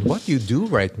 And what you do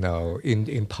right now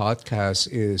in podcasts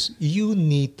is you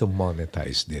need to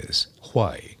monetize this.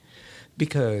 Why?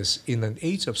 Because in an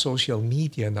age of social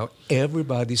media now,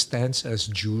 everybody stands as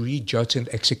jury, judge, and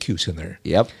executioner.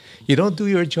 Yep. You don't do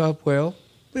your job well,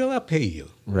 we'll not pay you.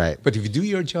 Right. But if you do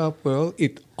your job well,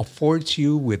 it affords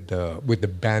you with the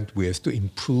bandwidth to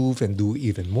improve and do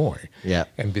even more. Yeah.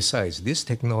 And besides, this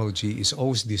technology is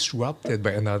always disrupted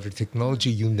by another technology.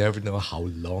 You never know how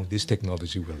long this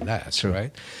technology will last,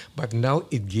 right? But now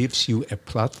it gives you a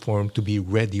platform to be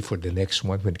ready for the next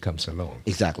one when it comes along.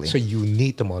 Exactly. So you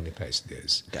need to monetize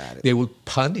this. Got it. They will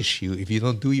punish you if you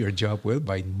don't do your job well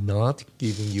by not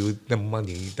giving you the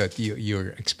money that you're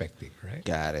expecting, right?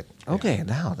 Got it. Okay,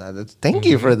 now thank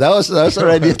you for that. Was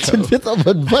already a tidbit of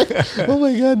advice. Oh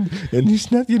my God! And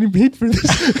he's not getting paid for this.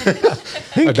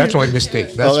 That's my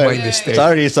mistake. That's my mistake.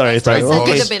 Sorry. Send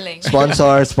Okay, you the billing.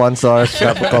 sponsors,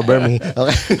 cover me.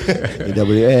 Okay,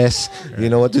 AWS, you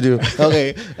know what to do.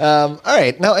 Okay, all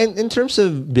right. Now, in terms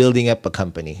of building up a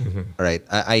company, all right,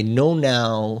 I know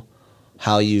now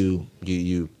how you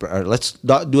let's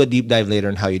do a deep dive later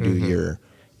on how you do your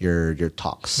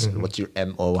talks. What's your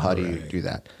MO? How do you do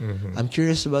that? I'm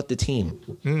curious about the team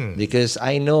because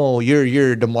I know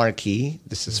you're the marquee.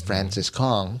 This is Francis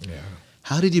Kong. Yeah.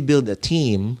 How did you build a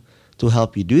team to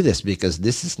help you do this? Because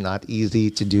this is not easy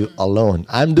to do alone.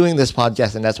 I'm doing this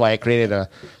podcast, and that's why I created a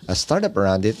startup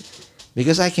around it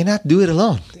because I cannot do it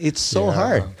alone. It's so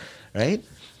hard, right?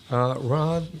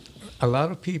 Ron, a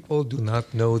lot of people do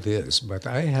not know this, but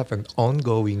I have an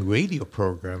ongoing radio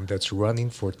program that's running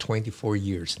for 24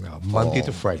 years now, Monday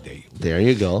to Friday. There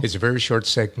you go. It's a very short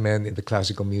segment in the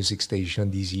classical music station,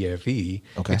 DZFE.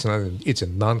 Okay. It's a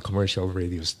non-commercial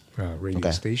radio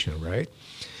station, right?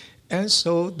 And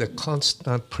so the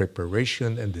constant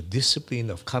preparation and the discipline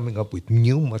of coming up with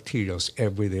new materials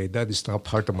every day, that is now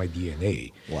part of my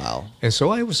DNA. Wow. And so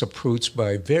I was approached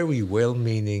by very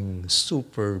well-meaning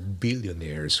super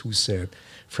billionaires who said,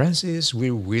 Francis,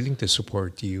 we're willing to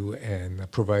support you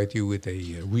and provide you with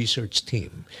a research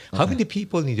team. How many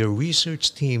people in your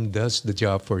research team does the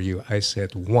job for you? I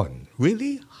said, one.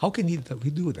 Really? How can we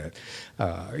do that?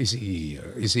 Is he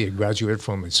a graduate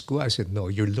from a school? I said, no,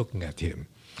 you're looking at him.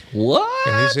 What?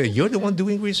 And he said, you're the one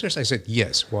doing research? I said,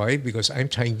 yes. Why? Because I'm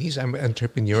Chinese, I'm an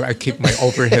entrepreneur, I keep my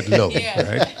overhead low,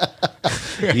 right?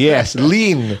 Yes,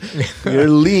 lean. You're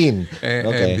lean.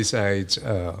 And besides,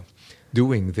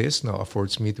 doing this now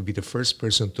affords me to be the first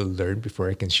person to learn before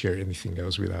I can share anything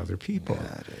else with other people.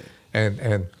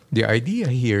 And the idea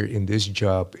here in this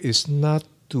job is not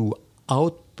to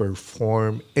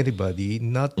outperform anybody,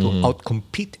 not to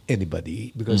outcompete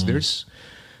anybody, because there's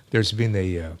been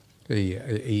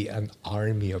an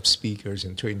army of speakers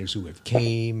and trainers who have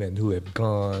came and who have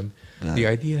gone. The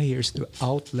idea here is to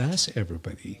outlast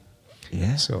everybody.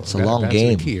 Yeah, So it's a long that's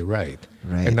game. the key, right?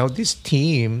 Right. And now this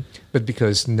team, but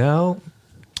because now,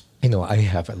 I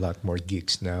have a lot more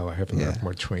gigs now. I have a lot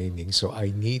more training. So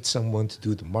I need someone to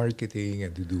do the marketing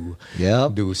and to do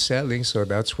selling. So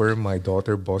that's where my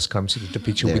daughter boss comes into the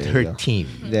picture with her team.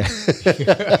 Yeah.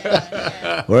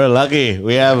 We're lucky.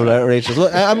 We have Rachel. So,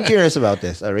 I'm curious about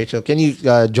this. Rachel, can you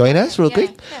join us real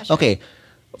quick? Yeah, sure. Okay.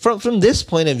 From this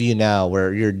point of view now,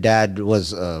 where your dad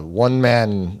was a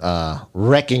one-man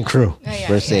wrecking crew,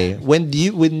 per se, when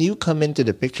you come into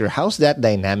the picture, how's that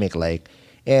dynamic like?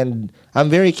 And I'm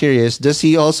very curious, does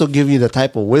he also give you the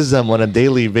type of wisdom on a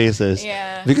daily basis?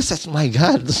 Yeah. Because that's, my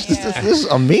God, this is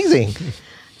amazing.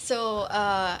 So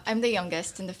I'm the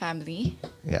youngest in the family.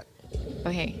 Yeah.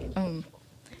 Okay.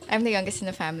 I'm the youngest in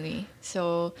the family.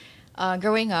 So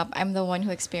growing up, I'm the one who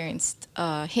experienced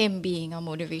him being a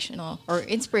motivational or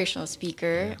inspirational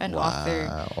speaker and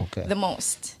author the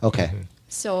most. Okay.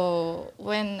 So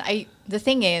the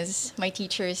thing is, my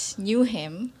teachers knew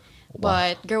him,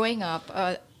 but growing up,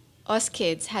 us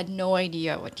kids had no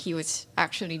idea what he was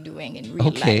actually doing in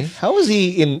real life. How was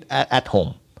he at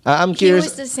home? I'm He curious.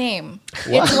 was the same.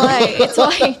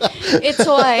 It's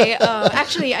why.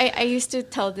 Actually, I used to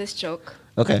tell this joke.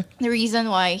 Okay. The reason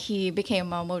why he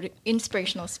became a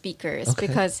inspirational speaker is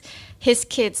because his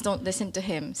kids don't listen to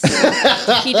him. So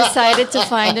he decided to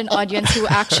find an audience who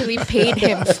actually paid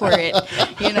him for it,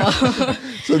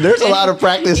 So there's a lot of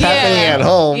practice happening at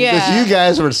home because you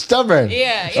guys were stubborn.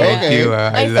 Yeah. Thank you.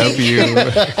 I love you.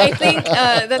 I think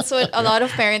that's what a lot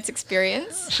of parents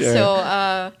experience. Sure.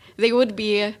 So they would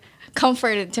be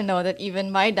comforted to know that even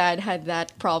my dad had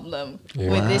that problem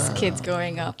with his kids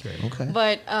growing up. Okay.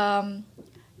 But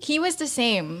he was the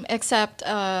same, except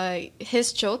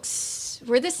his jokes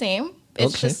were the same,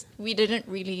 It's Okay. just we didn't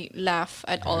really laugh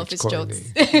at all of It's his corny.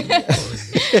 jokes.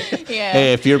 Corny. Yeah.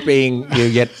 Hey, if you're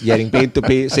getting paid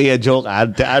to say a joke,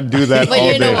 I'd do that But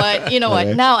all you know day. what? You know Okay.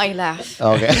 what? Now I laugh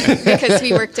Okay. because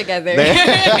we work together. You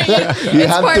It's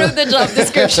have part to- of the job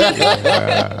description.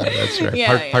 That's right. Yeah,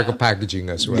 Part yeah. of packaging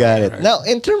as well. Got it. right? Now,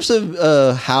 in terms of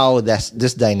how this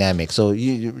dynamic, so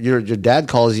your dad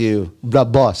calls you the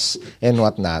boss and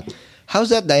whatnot. How's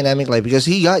that dynamic like? Because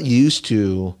he got used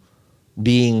to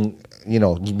being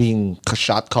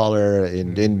shot caller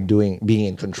and being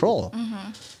in control.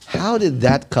 How did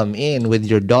that come in with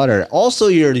your daughter? Also,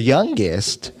 your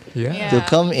youngest. Yeah. To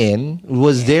come in,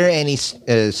 was there any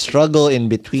struggle in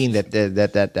between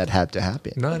that had to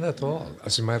happen? None at all.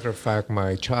 As a matter of fact,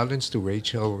 my challenge to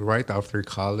Rachel right after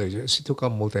college, she took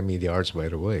up multimedia arts, by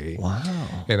the way. Wow.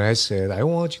 And I said, I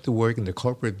want you to work in the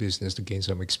corporate business to gain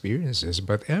some experiences.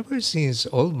 But ever since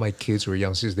all my kids were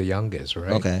young, she's the youngest,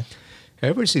 right? Okay.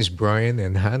 Ever since Brian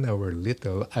and Hannah were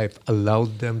little, I've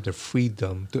allowed them the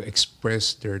freedom to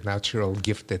express their natural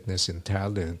giftedness and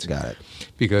talent. Got it.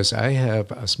 Because I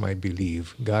have, as my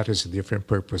belief, God has a different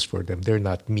purpose for them. They're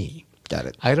not me. Got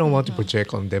it. I don't want to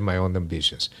project on them my own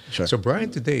ambitions. Sure. So Brian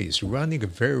today is running a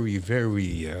very,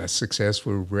 very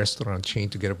successful restaurant chain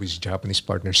together with his Japanese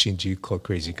partner Shinji called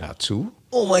Crazy Katsu.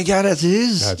 Oh my God, that's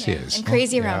his. That's Yeah. his. And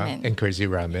Crazy Yeah, Ramen. And Crazy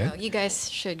Ramen. You guys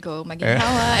should go Eh.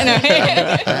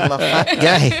 Maginhawa. I'm a fat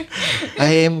guy.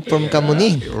 I am from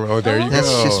Kamuning. Oh, there you That's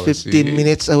go. just 15 See?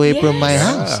 minutes away from my Yes.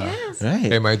 house. Yes.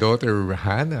 Right. And my daughter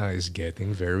Hannah is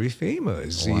getting very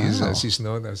famous. Wow. She's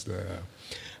known as the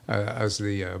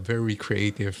very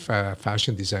creative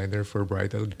fashion designer for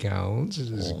bridal gowns.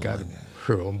 She's got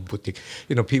her own boutique.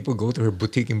 People go to her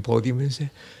boutique in Podium and say,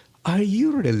 "Are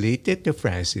you related to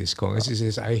Francis Kong?" And she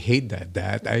says, "I hate that,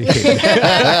 Dad. I hate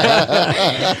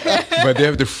that." But they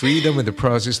have the freedom and the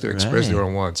process to express their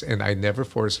own wants. And I never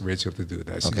forced Rachel to do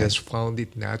that. She Okay. just found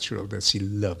it natural that she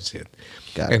loves it.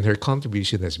 Got And it. her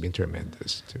contribution has been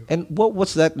tremendous, too. And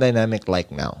what's that dynamic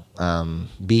like now?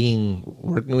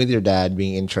 Working with your dad,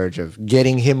 being in charge of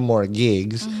getting him more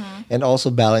gigs, and also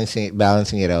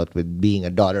balancing it out with being a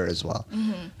daughter as well.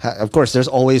 Of course, there's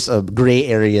always a gray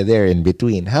area there in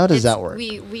between. How does that work?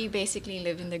 We basically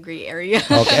live in the gray area.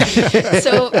 Okay.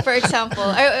 So, for example,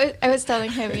 I was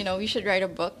telling him, we should write a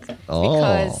book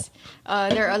because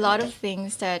there are a lot of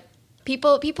things that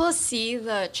people see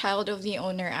the child of the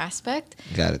owner aspect,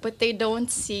 Got it. but they don't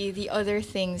see the other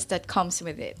things that comes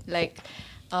with it. Like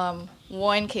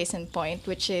one case in point,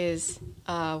 which is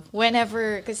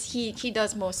whenever, because he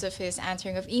does most of his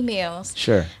answering of emails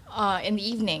Sure. in the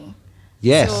evening.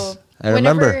 Yes. So I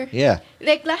remember. whenever- Yeah.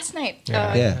 Like last night,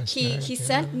 Yeah. he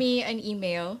sent me an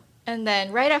email, and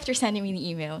then right after sending me the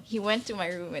email, he went to my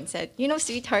room and said,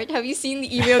 "Sweetheart, have you seen the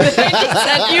email that I just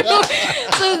sent you?"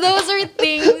 So those are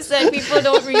things that people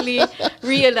don't really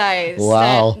realize.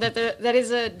 Wow. That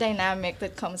is a dynamic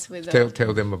that comes with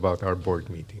Tell them about our board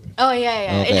meeting. Oh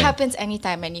yeah. Okay. It happens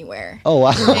anytime, anywhere. Oh,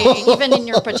 wow. Even in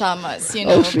your pajamas,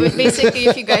 But basically,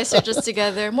 if you guys are just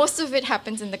together, most of it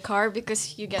happens in the car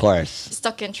because you get course.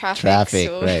 stuck in traffic. Traffic.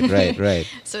 So. Right.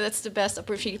 So that's the best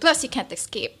opportunity. Plus, you can't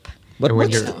escape. But And when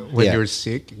what's- you're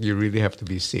sick, you really have to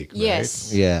be sick, right? Yes.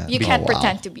 Yeah. You Oh, can't wow.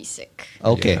 pretend to be sick.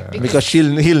 Okay. Yeah. Because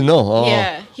he'll know. Oh,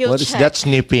 Yeah, he'll what is check. that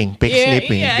snipping? Pig Yeah,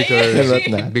 snipping. yeah, Because,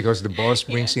 whatnot. Because the boss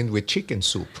brings in with chicken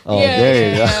soup. Oh, there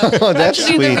you go. Oh, that's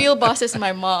Actually, sweet. the real boss is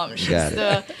my mom. She's Got it.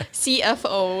 the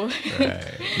CFO.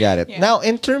 Got it. Yeah. Now,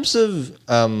 in terms of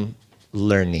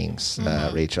learnings,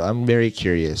 Rachel, I'm very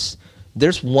curious.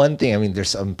 There's one thing.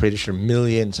 I'm pretty sure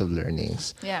millions of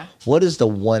learnings. Yeah. What is the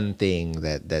one thing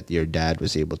that your dad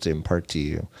was able to impart to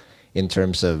you in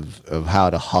terms of how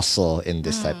to hustle in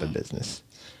this type of business?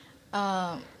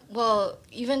 Well,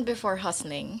 even before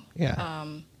hustling, Yeah.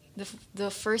 the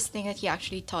first thing that he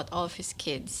actually taught all of his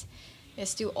kids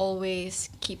is to always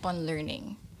keep on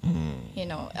learning.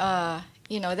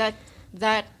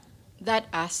 That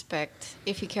aspect,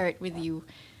 if you carry it with you,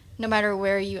 no matter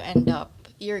where you end up,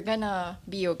 you're gonna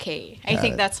be okay. I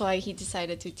think that's why he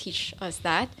decided to teach us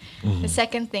that. The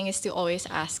second thing is to always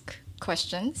ask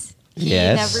questions. He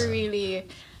Yes. never really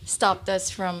stopped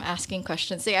us from asking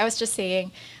questions. Like I was just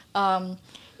saying,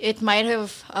 it might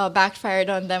have backfired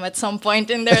on them at some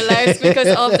point in their lives because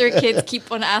all of their kids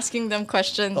keep on asking them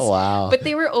questions. Oh, wow. But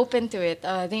they were open to it.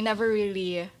 They never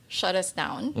really shut us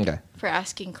down Okay. for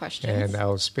asking questions. And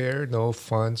I'll spare no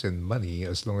funds and money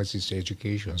as long as it's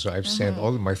education. So I've sent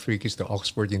all of my 3 kids to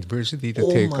Oxford University to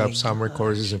Oh take my up summer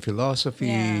courses in philosophy.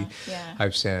 Yeah.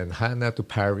 I've sent Hannah to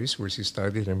Paris where she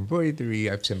studied embroidery.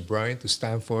 I've sent Brian to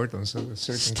Stanford on certain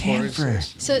Stanford.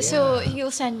 courses. So he'll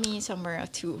send me somewhere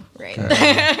too, right?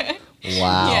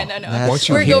 Wow. Yeah, no. Once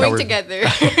you We're hit going our- together.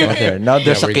 Okay, now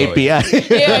there's a we're going. KPI.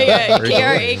 yeah. We're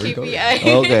KRA, going, we're going.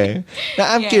 KPI. Okay.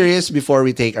 Now I'm Yeah. curious before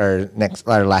we take our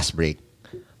last break.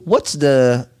 What's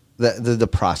the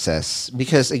process?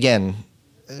 Because again,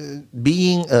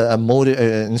 being an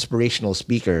inspirational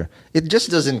speaker, it just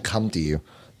doesn't come to you.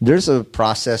 There's a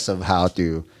process of how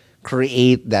to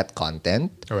create that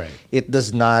content. Right. It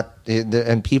does not,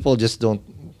 and people just don't.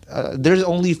 There's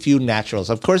only few naturals.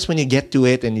 Of course, when you get to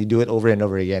it and you do it over and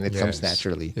over again, it comes Yes.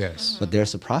 naturally. Yes. But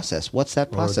there's a process. What's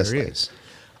that process there like? is.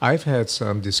 I've had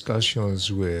some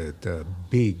discussions with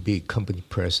big company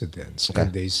presidents, Okay.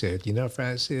 and they said,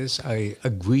 Francis, I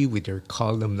agree with your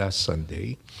column last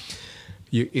Sunday.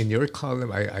 In your column,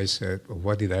 I said,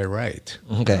 what did I write?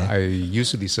 Okay. I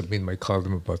usually submit my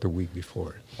column about a week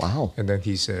before. Wow. And then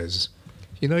he says,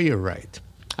 you're right.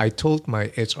 I told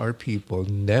my HR people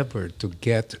never to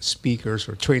get speakers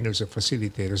or trainers or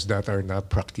facilitators that are not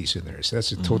practitioners.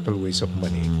 That's a total waste of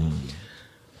money.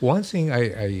 One thing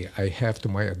I have to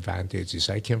my advantage is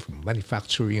I came from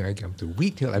manufacturing, I came to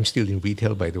retail. I'm still in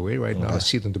retail, by the way, right now. I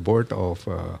sit on the board of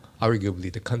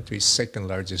arguably the country's second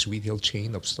largest retail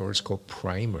chain of stores called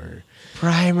Primer.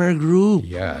 Primer Group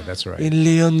Yeah, that's right. in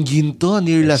Leon Ginto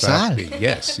near Exactly. LaSalle.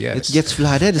 Yes. It gets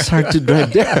flooded. It's hard to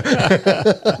drive there.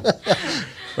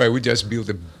 Right, we just built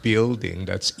a building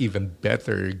that's even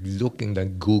better looking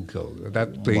than Google.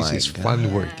 That place My is God.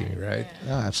 fun working, right?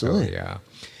 Yeah, absolutely. So, yeah.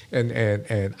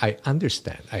 And I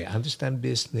understand. I understand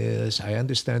business. I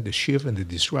understand the shift and the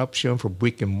disruption from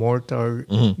brick and mortar,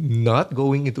 not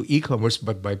going into e-commerce,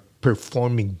 but by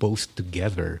performing both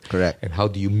together. Correct. And how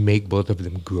do you make both of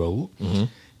them grow?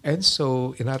 And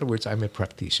so, in other words, I'm a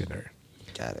practitioner.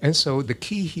 Got it. And so the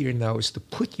key here now is to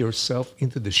put yourself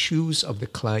into the shoes of the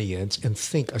clients and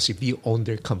think as if you own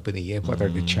their company and what are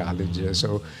the challenges.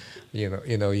 So, you have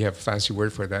a fancy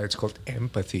word for that. It's called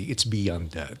empathy. It's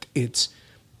beyond that. It's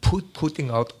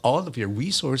putting out all of your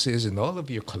resources and all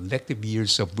of your collective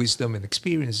years of wisdom and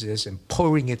experiences and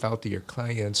pouring it out to your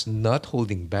clients, not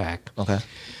holding back. Okay.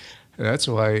 That's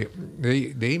why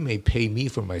they may pay me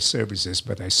for my services,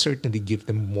 but I certainly give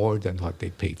them more than what they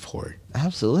paid for.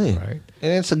 Absolutely. Right.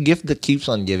 And it's a gift that keeps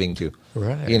on giving too.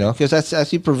 Right. Because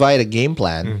as you provide a game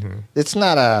plan, it's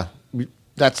not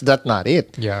that's not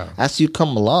it. Yeah. As you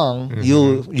come along,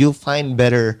 you'll find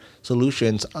better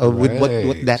solutions with what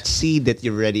Right. that seed that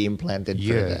you already implanted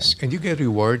for them. Yes, and you get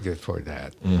rewarded for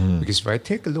that. Because if I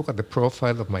take a look at the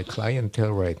profile of my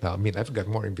clientele right now, I've got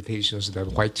more invitations than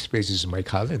white spaces in my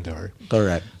calendar.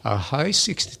 Correct. A high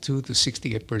 62 to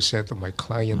 68% of my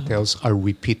clientels are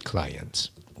repeat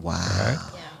clients. Wow. Right?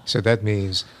 So that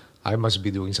means I must be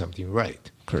doing something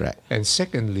right. Correct. And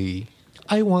secondly,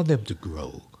 I want them to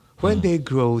grow. When they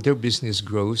grow, their business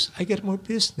grows, I get more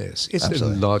business. It's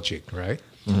Absolutely. the logic, right?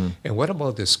 And what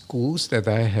about the schools that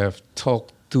I have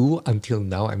talked to until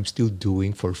now, I'm still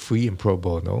doing for free and pro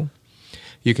bono?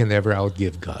 You can never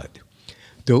outgive God.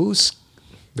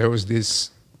 There was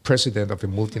this president of a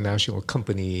multinational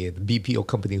company, the BPO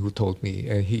company, who told me,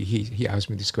 and he asked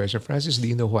me this question, Francis, do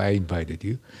you know why I invited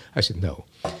you? I said, no.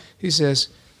 He says,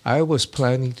 I was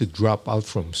planning to drop out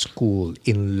from school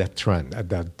in Letran at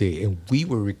that day, and we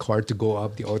were required to go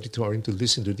up the auditorium to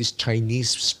listen to this Chinese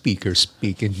speaker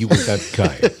speak, and you were that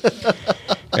guy.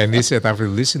 And he said, after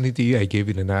listening to you, I gave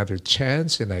it another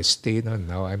chance, and I stayed on.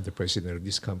 Now I'm the president of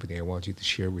this company. I want you to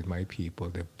share with my people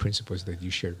the principles that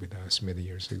you shared with us many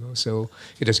years ago. So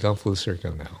it has gone full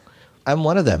circle now. I'm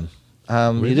one of them.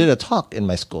 You did a talk in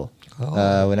my school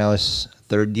when I was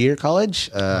third year college.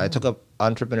 I took up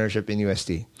entrepreneurship in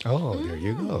UST. Oh, there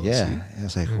you go. Yeah. See? I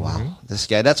was like, wow, this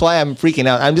guy. That's why I'm freaking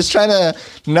out. I'm just trying to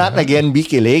not again be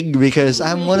kilig because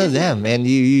I'm one of them. And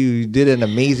you did an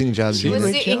amazing job. See, What's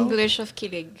doing it. the Rachel? English of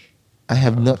kilig? I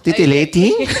have no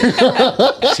titillating.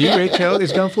 See, Rachel,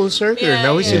 it's gone full circle. Yeah,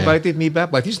 Now he's yeah. invited me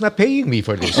back, but he's not paying me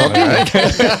for this. All right?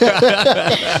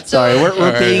 Sorry,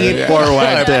 we're paying it forward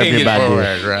to Paying it everybody.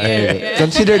 forward, right? Hey,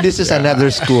 consider this is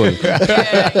another school.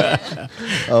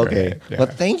 Okay. Right, yeah.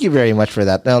 But thank you very much for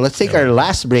that. Now let's take our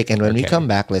last break, and when we Okay. come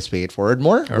back, let's pay it forward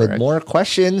more with right. more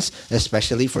questions,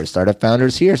 especially for startup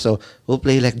founders here. So we'll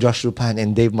play like Josh Rupan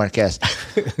and Dave Marquez.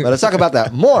 But let's talk about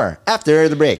that more after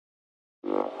the break.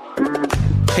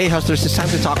 Hey Hustlers, it's time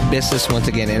to talk business once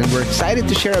again, and we're excited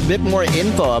to share a bit more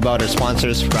info about our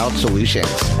sponsor, Sprout Solutions.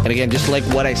 And again, just like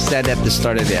what I said at the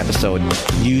start of the episode,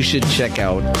 you should check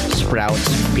out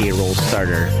Sprout's Payroll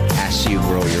Starter as you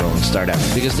grow your own startup.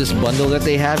 Because this bundle that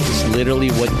they have is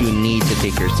literally what you need to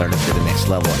take your startup to the next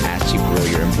level as you grow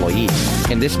your employees.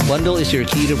 And this bundle is your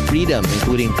key to freedom,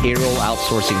 including payroll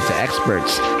outsourcing to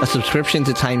experts, a subscription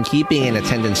to timekeeping and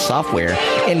attendance software,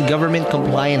 and government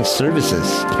compliance services.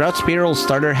 Sprout's Payroll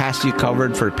Starter has you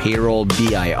covered for payroll,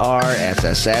 BIR,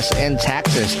 SSS, and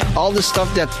taxes. All the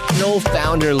stuff that no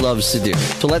founder loves to do.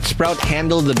 So let Sprout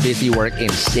handle the busy work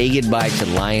and say goodbye to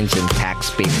lines and tax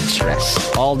payment stress.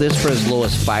 All this for as low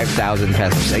as 5,000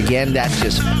 pesos. Again, that's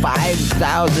just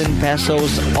 5,000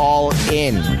 pesos all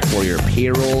in for your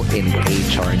payroll and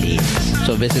HR needs.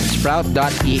 So visit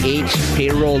sprout.ph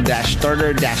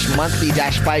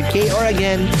payroll-starter-monthly-5K, or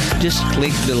again, just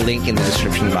click the link in the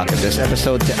description box of this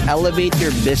episode to elevate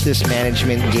your business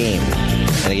management game.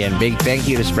 And again, big thank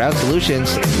you to Sprout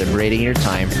Solutions, liberating your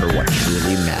time for what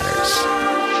truly matters.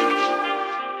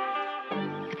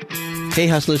 Hey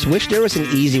Hustlers, wish there was an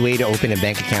easy way to open a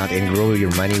bank account and grow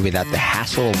your money without the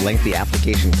hassle of lengthy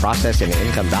application process and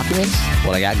income documents?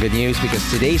 Well, I got good news because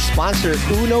today's sponsor,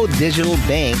 Uno Digital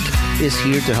Bank, is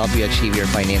here to help you achieve your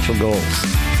financial goals.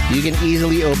 You can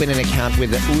easily open an account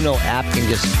with the Uno app in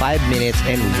just 5 minutes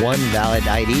and one valid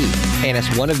ID. And as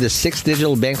one of the 6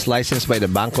 digital banks licensed by the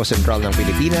Bangko Sentral ng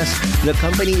Pilipinas, the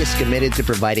company is committed to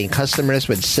providing customers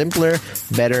with simpler,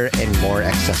 better, and more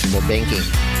accessible banking.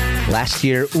 Last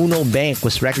year, Uno Bank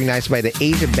was recognized by the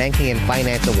Asia Banking and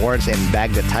Finance Awards and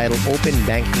bagged the title Open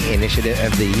Banking Initiative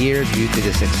of the Year due to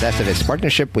the success of its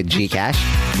partnership with GCash,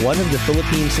 one of the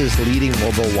Philippines' leading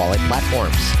mobile wallet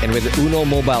platforms. And with the Uno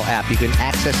mobile app, you can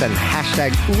access an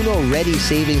hashtag Uno Ready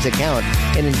savings account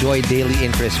and enjoy daily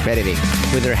interest crediting.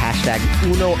 With their hashtag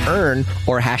Uno Earn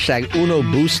or hashtag Uno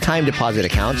Boost time deposit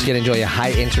accounts, you can enjoy a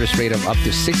high interest rate of up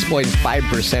to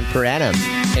 6.5% per annum.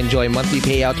 Enjoy monthly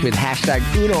payouts with hashtag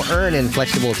Uno Earn and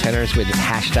flexible tenors with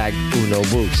hashtag Uno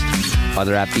Boost.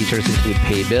 Other app features include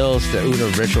pay bills, the Uno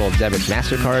Virtual Debit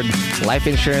MasterCard, life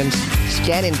insurance,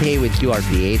 scan and pay with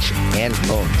QRPH, and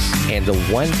loans. And the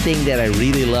one thing that I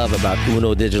really love about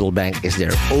Uno Digital Bank is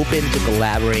they're open to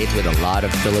collaborate with a lot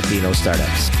of Filipino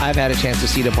startups. I've had a chance to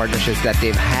see the partnerships that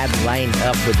they've had lined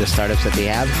up with the startups that they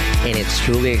have, and it's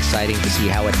truly exciting to see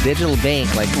how a digital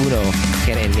bank like Uno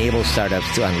can enable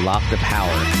startups to unlock the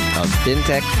power of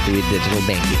fintech through digital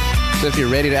banking. So if you're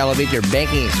ready to elevate your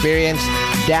banking experience,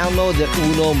 download the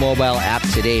Uno mobile app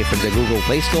today from the Google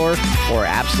Play Store or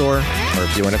App Store. Or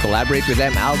if you want to collaborate with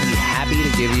them, I'll be happy to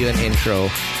give you an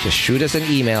intro. Just shoot us an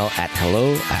email at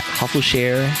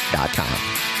hello@hustleshare.com.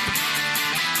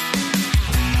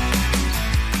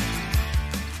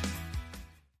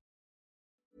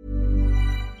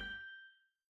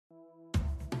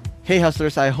 Hey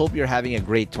Hustlers, I hope you're having a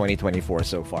great 2024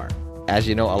 so far. As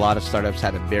you know, a lot of startups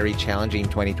had a very challenging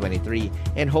 2023,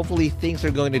 and hopefully things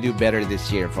are going to do better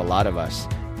this year for a lot of us.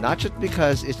 Not just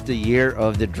because it's the year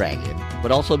of the dragon,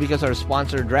 but also because our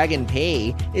sponsor Dragon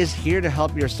Pay is here to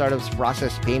help your startups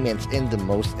process payments in the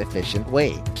most efficient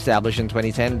way. Established in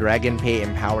 2010, Dragon Pay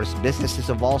empowers businesses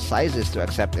of all sizes to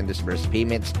accept and disburse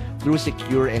payments through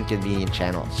secure and convenient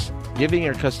channels, giving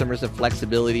your customers the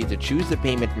flexibility to choose the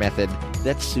payment method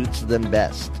that suits them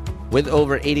best. With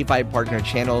over 85 partner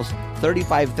channels,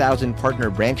 35,000 partner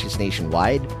branches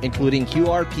nationwide, including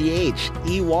QRPH,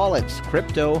 e-wallets,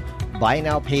 crypto, buy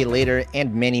now, pay later,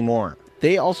 and many more.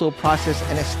 They also process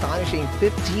an astonishing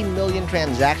 15 million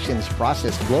transactions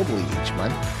processed globally each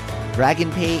month.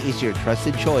 Dragon Pay is your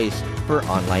trusted choice for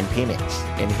online payments.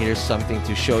 And here's something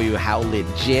to show you how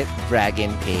legit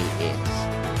Dragon Pay is.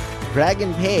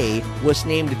 Dragon Pay was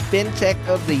named FinTech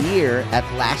of the Year at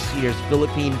last year's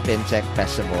Philippine FinTech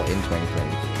Festival in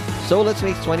 2023. So let's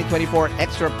make 2024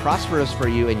 extra prosperous for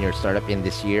you and your startup in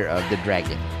this year of the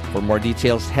dragon. For more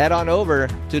details, head on over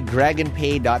to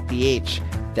dragonpay.ph.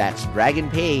 That's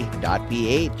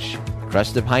dragonpay.ph.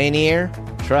 Trust the pioneer.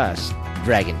 Trust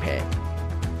Dragon Pay.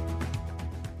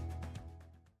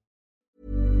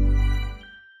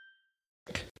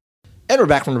 And we're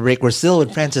back from the break. We're still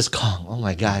with Francis Kong. Oh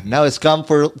my God! Now it's come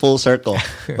full circle.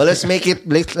 But let's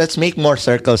make more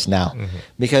circles now,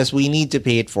 because we need to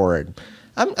pay it forward.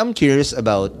 I'm curious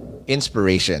about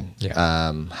inspiration.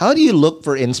 Yeah. How do you look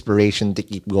for inspiration to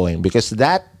keep going? Because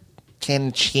that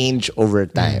can change over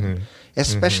time.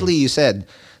 Especially you said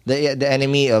the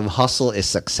enemy of hustle is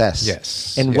success.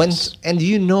 Yes. And yes. and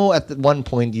you know at one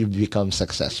point you've become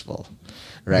successful.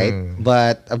 Right?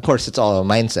 But of course, it's all a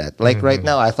mindset. Like right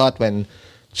now, I thought when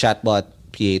Chatbot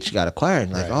PH got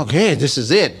acquired. Like, okay, this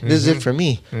is it. This is it for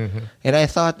me. And I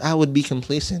thought I would be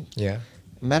complacent. Yeah.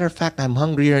 Matter of fact, I'm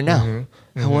hungrier now.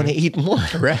 I want to eat more.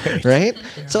 Right. Right?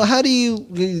 Yeah. So how do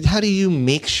you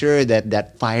make sure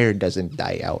that fire doesn't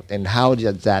die out? And how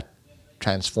does that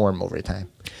transform over time?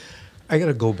 I got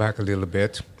to go back a little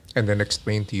bit and then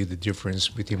explain to you the difference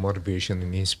between motivation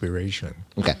and inspiration.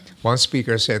 Okay. One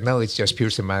speaker said, no, it's just pure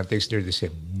semantics. There they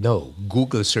said, no,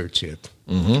 Google search it.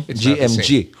 It's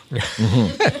GMG.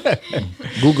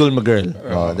 Google McGirl.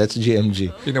 Oh, that's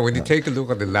GMG. You know, when you take a look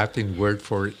at the Latin word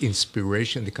for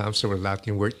inspiration, it comes from a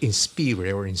Latin word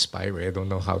inspire or inspire. I don't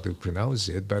know how to pronounce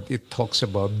it, but it talks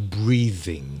about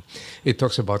breathing. It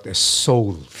talks about a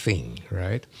soul thing,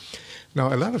 right?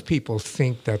 Now, a lot of people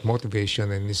think that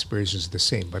motivation and inspiration is the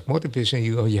same. But motivation,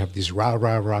 you have this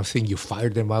rah thing. You fire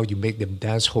them out. You make them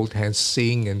dance, hold hands,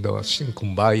 sing, and sing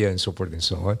kumbaya, and so forth and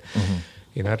so on.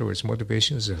 In other words,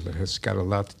 motivation has got a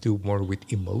lot to do more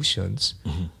with emotions.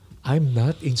 I'm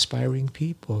not inspiring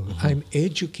people. I'm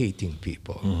educating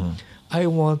people. I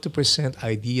want to present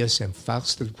ideas and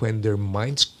facts that when their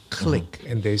minds click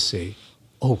and they say,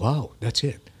 oh, wow, that's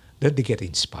it. Then they get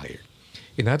inspired.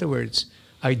 In other words,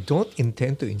 I don't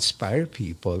intend to inspire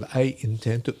people. I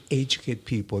intend to educate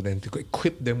people and to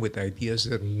equip them with ideas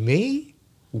that may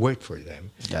work for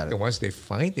them. And once they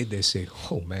find it, they say,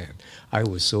 oh man, I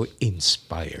was so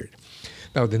inspired.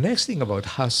 Now, the next thing about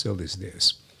hustle is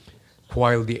this.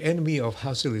 While the enemy of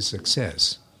hustle is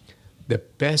success, the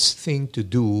best thing to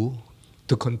do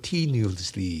to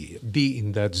continuously be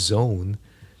in that zone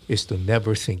is to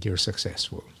never think you're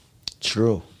successful.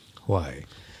 True. Why?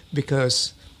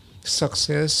 Because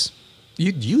success,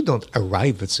 you don't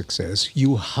arrive at success.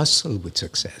 You hustle with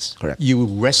success. Correct. You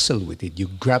wrestle with it. You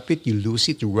grab it, you lose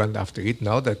it, you run after it.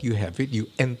 Now that you have it, you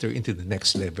enter into the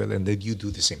next level, and then you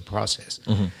do the same process.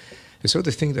 And so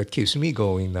the thing that keeps me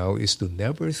going now is to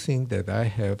never think that I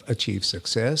have achieved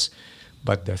success,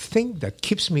 but the thing that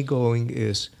keeps me going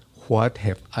is what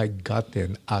have I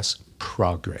gotten as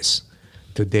progress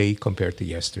today compared to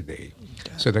yesterday.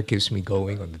 So that keeps me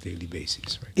going on a daily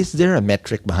basis. Right? Is there a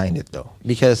metric behind it though?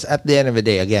 Because at the end of the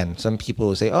day, again, some people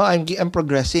will say, "Oh, I'm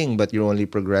progressing," but you're only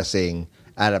progressing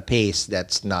at a pace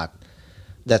that's not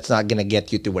going to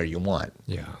get you to where you want.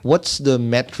 Yeah. What's the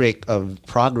metric of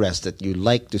progress that you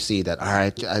like to see? That all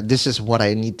right, this is what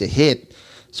I need to hit,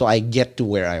 so I get to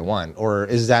where I want, or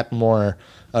is that more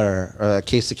a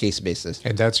case-to-case basis?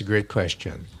 And that's a great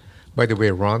question. By the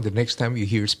way, Ron, the next time you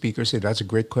hear speakers say that's a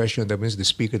great question, that means the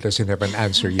speaker doesn't have an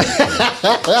answer yet.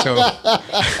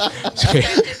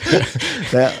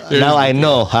 Now I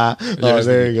know, huh? Oh,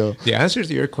 there you go. The answer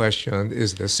to your question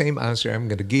is the same answer I'm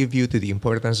going to give you to the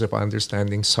importance of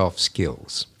understanding soft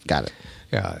skills. Got it.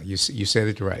 Yeah, you said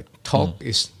it right. Talk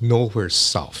is nowhere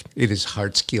soft. It is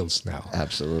hard skills now.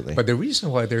 Absolutely. But the reason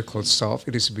why they're called soft,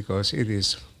 it is because it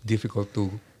is difficult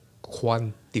to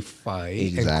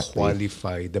quantify and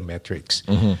qualify the metrics.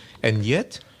 And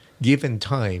yet, given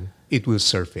time, it will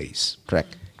surface.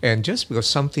 Correct. And just because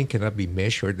something cannot be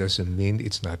measured doesn't mean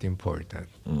it's not important.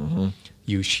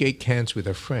 You shake hands with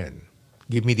a friend.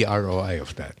 Give me the ROI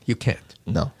of that. You can't.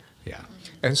 No. Yeah.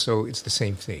 And so it's the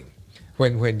same thing.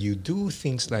 When you do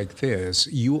things like this,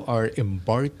 you are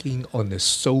embarking on a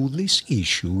soulless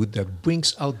issue that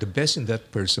brings out the best in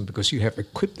that person because you have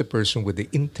equipped the person with the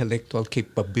intellectual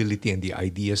capability and the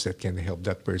ideas that can help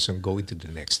that person go into the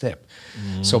next step.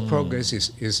 So progress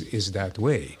is that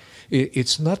way.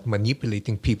 It's not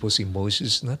manipulating people's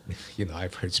emotions. Not,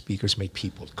 I've heard speakers make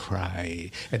people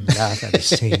cry and laugh at the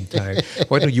same time.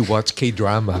 Why don't you watch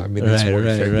K-drama? I mean, it's more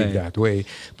effective that way.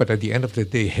 But at the end of the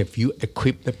day, have you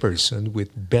equipped the person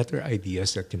with better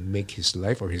ideas that can make his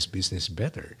life or his business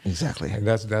better? Exactly. And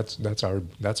that's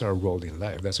our role in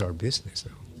life. That's our business,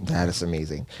 though. That is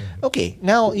amazing. Okay,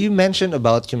 now you mentioned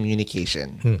about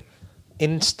communication.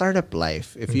 In startup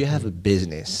life, if you have a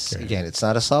business, again, it's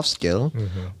not a soft skill.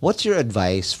 What's your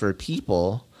advice for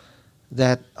people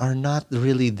that are not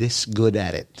really this good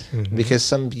at it? Because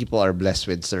some people are blessed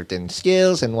with certain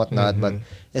skills and whatnot, but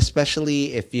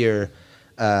especially if you're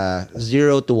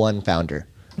 0 to 1 founder,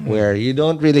 where you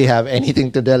don't really have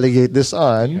anything to delegate this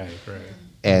on,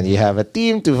 and you have a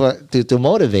team to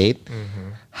motivate.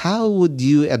 How would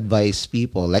you advise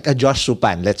people, like a Josh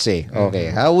Supan, let's say, okay,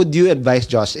 how would you advise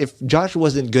Josh? If Josh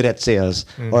wasn't good at sales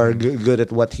or good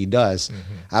at what he does,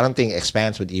 I don't think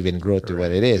Expanse would even grow to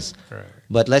what it is.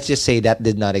 But let's just say that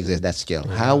did not exist, that skill.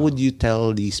 How would you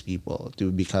tell these people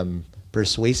to become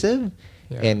persuasive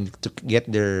and to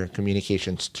get their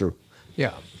communications through?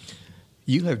 Yeah.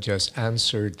 You have just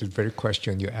answered the very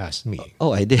question you asked me.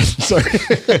 Oh, I did. Sorry.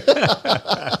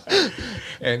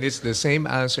 And it's the same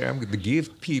answer I'm going to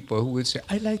give people who would say,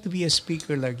 I'd like to be a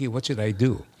speaker like you. What should I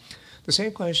do? The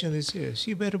same question is this.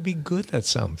 You better be good at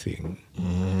something.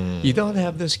 You don't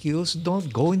have the skills,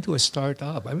 don't go into a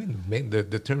startup. I mean,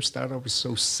 the term startup is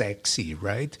so sexy,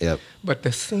 right? Yep. But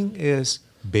the thing is,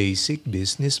 basic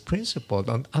business principle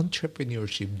on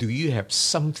entrepreneurship. Do you have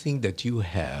something that you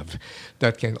have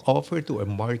that can offer to a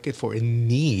market for a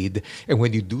need? And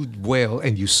when you do well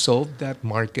and you solve that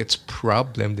market's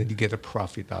problem, then you get a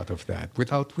profit out of that.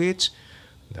 Without which,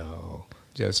 no,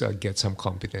 just get some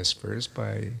competence first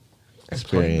by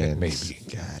employment, maybe.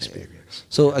 Experience.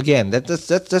 So again,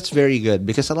 that's very good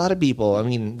because a lot of people, I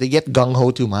mean, they get gung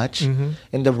ho too much, and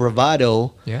the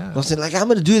bravado. Yeah. They'll say like, I'm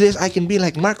gonna do this. I can be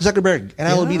like Mark Zuckerberg, and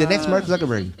I will be the next Mark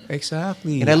Zuckerberg.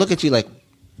 Exactly. And I look at you like,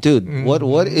 dude,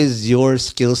 what is your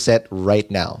skill set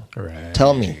right now? Right.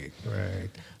 Tell me. Right.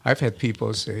 I've had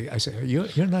people say, I said,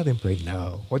 you're not employed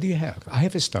now. What do you have? I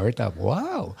have a startup.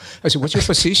 Wow. I said, what's your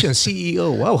position?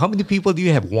 CEO. Wow. How many people do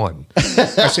you have? One. I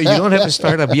said, you don't have a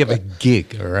startup. You have a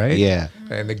gig, all right? Yeah.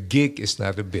 And a gig is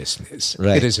not a business.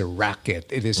 Right. It is a racket.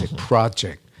 It is a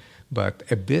project. But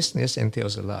a business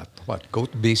entails a lot. What? Go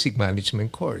to basic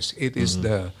management course. It is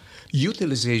the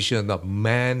utilization of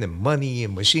man and money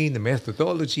and machine and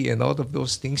methodology and all of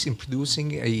those things in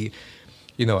producing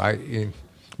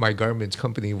my garments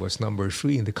company was number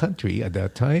 3 in the country at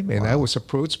that time. And I was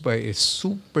approached by a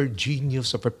super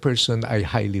genius of a person I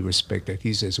highly respected.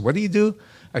 He says, what do you do?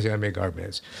 I said, I make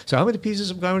garments. So how many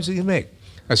pieces of garments do you make?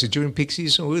 I said, during peak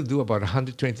season, we'll do about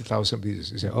 120,000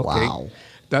 pieces. He said, okay,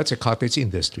 that's a cottage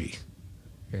industry.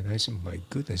 And I said, my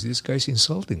goodness, this guy's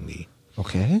insulting me.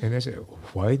 Okay. And I said,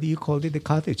 why do you call it the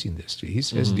cottage industry? He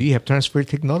says, do you have transfer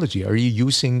technology? Are you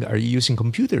using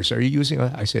computers? Are you using...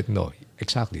 I said, no,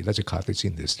 exactly. That's a cottage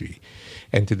industry.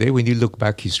 And today, when you look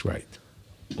back, he's right.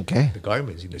 Okay. The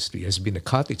garments industry has been a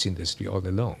cottage industry all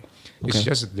along. It's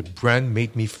just that the brand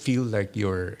made me feel like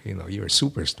you're a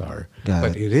superstar.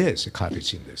 But it is a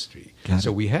cottage industry.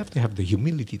 So we have to have the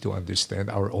humility to understand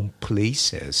our own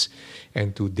places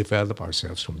and to develop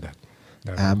ourselves from that.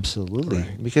 Absolutely.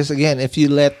 Right. Because again, if you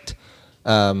let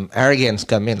arrogance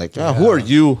come in, like, who are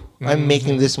you? I'm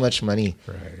making this much money.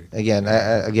 Right.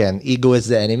 Again, ego is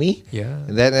the enemy. Yeah.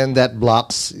 And that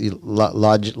blocks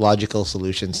logical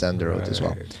solutions down the road as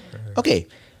well. Right. Okay.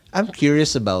 I'm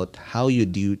curious about how you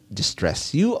do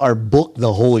distress. You are booked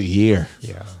the whole year.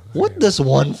 Yeah. What does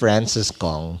one Francis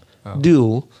Kong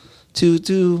do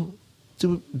to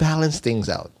balance things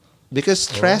out? Because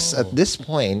stress at this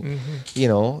point,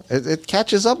 it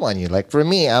catches up on you. Like for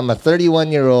me, I'm a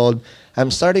 31-year-old.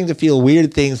 I'm starting to feel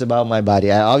weird things about my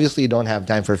body. I obviously don't have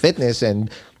time for fitness,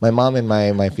 and my mom and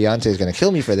my fiance is going to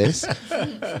kill me for this.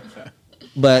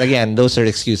 But again, those are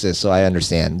excuses, so I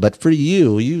understand. But for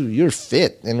you're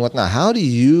fit and whatnot. How do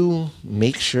you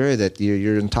make sure that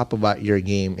you're on top about your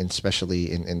game, and especially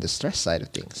in the stress side of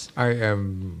things? I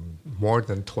am more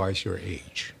than twice your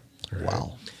age. Right?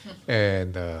 Wow.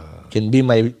 And can be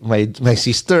my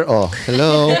sister. Oh,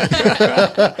 hello.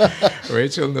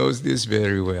 Rachel knows this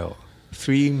very well.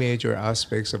 3 major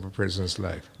aspects of a person's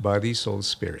life: body, soul,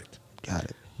 spirit. Got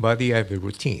it. Body, I have a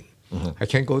routine. I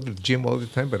can't go to the gym all the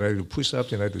time, but I do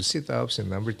push-ups and I do sit-ups. And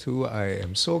number 2, I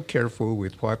am so careful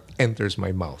with what enters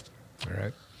my mouth. All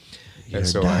right. And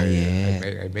so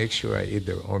I make sure I eat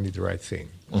only the right thing.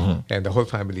 And the whole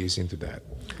family is into that.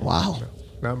 Wow.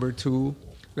 Number 2,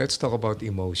 let's talk about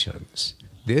emotions.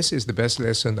 This is the best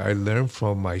lesson I learned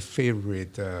from my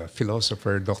favorite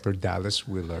philosopher, Dr. Dallas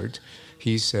Willard.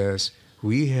 He says,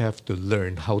 we have to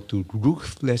learn how to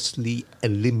ruthlessly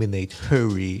eliminate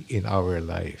hurry in our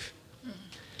life.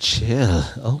 Chill.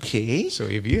 Okay. So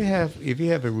if you have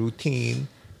a routine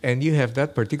and you have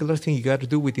that particular thing you got to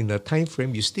do within that time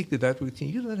frame, you stick to that routine.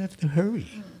 You don't have to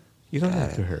hurry. You don't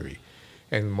have to hurry.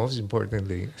 And most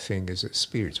importantly, thing is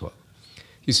spiritual.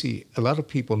 You see, a lot of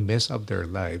people mess up their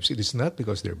lives. It is not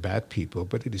because they're bad people,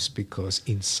 but it is because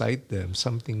inside them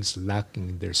something's lacking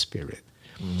in their spirit.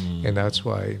 And that's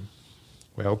why,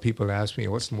 well, people ask me,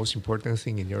 what's the most important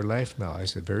thing in your life now? I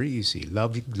said, very easy.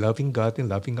 Loving God and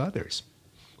loving others.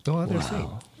 No other thing.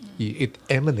 It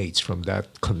emanates from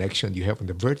that connection you have on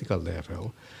the vertical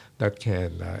level that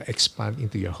can expand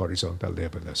into your horizontal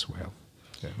level as well.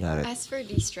 Yeah. Got it. As for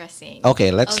de-stressing.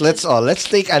 Okay, let's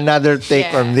take another take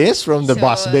from the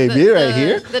boss baby right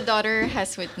here. The daughter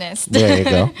has witnessed. There you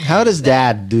go. How does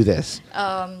dad do this?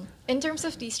 In terms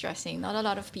of de-stressing, not a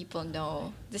lot of people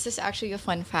know. This is actually a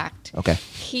fun fact. Okay.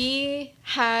 He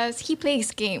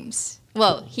plays games.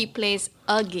 Well, he plays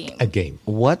a game. A game.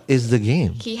 What is the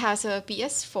game? He has a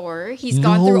PS4. He's No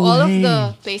gone through all of way.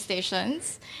 the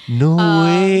PlayStations. No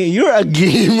way. You're a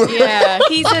gamer. Yeah,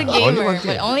 he's a gamer, one but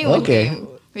game. only one Okay. game,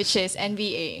 which is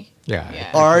NBA.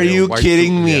 Yeah. Are you White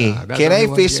kidding two- me? yeah, that's Can I only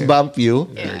one fist game. bump you?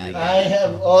 Yeah. I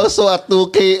have also a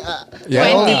 2K. Yeah.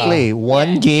 I only 20. play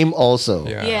one game also.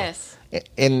 Yeah. Yes.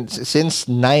 And since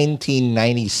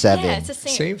 1997. Yeah, it's the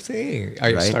same. Same thing.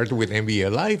 I Right. started with NBA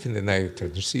Live and then I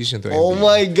transitioned to Oh NBA.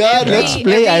 my God, Every- let's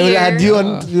play. I will every add you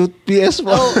on your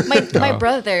PS4. Oh, my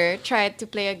brother tried to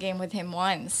play a game with him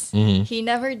once. He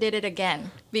never did it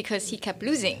again because he kept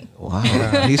losing. Wow.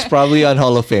 He's probably on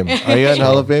Hall of Fame. Are you on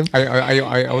Hall of Fame? I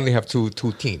only have two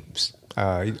teams.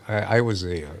 I was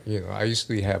I used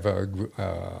to have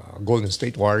Golden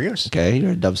State Warriors. Okay,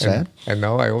 you're a Dubs fan. And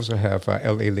now I also have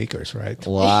LA Lakers, right?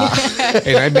 Wow.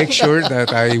 And I make sure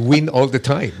that I win all the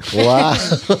time. Wow.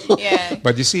 Yeah.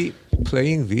 But you see,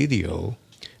 playing video,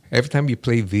 every time you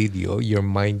play video, your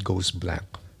mind goes blank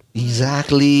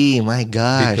Exactly. My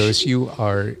gosh. because you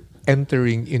are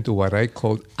entering into what I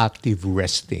call active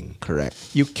resting. Correct.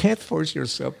 You can't force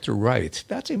yourself to write.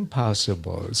 That's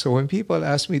impossible. So when people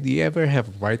ask me, do you ever have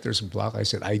writer's block? I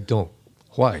said, I don't.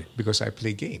 Why? Because I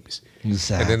play games. And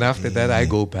then after that, I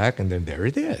go back and then there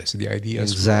it is. The idea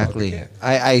is Exactly.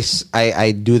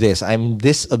 I do this. I'm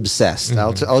this obsessed.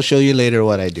 I'll show you later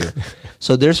what I do.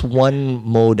 So there's one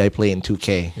mode I play in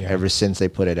 2K Yeah. ever since they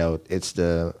put it out. It's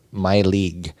the My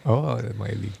League. Oh, my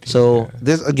league team. So yeah.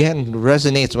 this again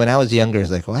resonates. When I was younger,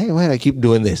 it's like, why do I keep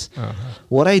doing this?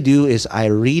 What I do is I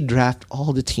redraft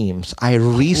all the teams. I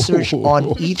research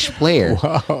on each player.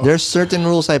 There's certain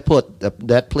rules I put.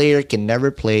 That player can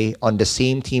never play on the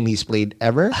same team he's played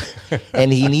ever,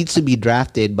 and he needs to be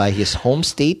drafted by his home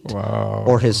state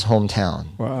or his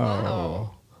hometown.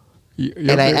 Wow.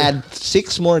 And I add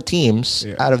 6 more teams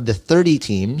out of the 30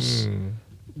 teams.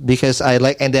 Because I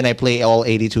like, and then I play all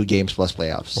 82 games plus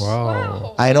playoffs.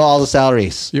 Wow. I know all the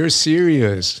salaries. You're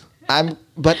serious.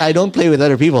 But I don't play with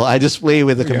other people. I just play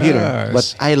with the computer. Yes.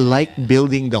 But I like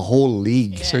building the whole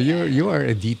league. So you are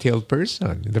a detailed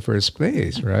person in the first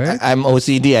place, right? I'm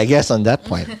OCD, I guess, on that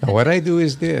point. Now, what I do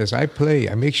is this. I play.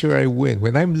 I make sure I win.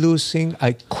 When I'm losing,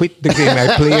 I quit the game.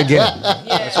 I play again.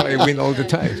 That's why I win all the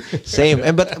time. Same.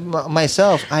 But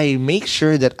myself, I make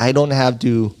sure that I don't have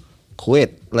to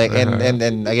quit. Like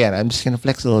and again, I'm just gonna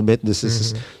flex a little bit. This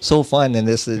is so fun, and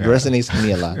this resonates with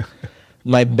me a lot.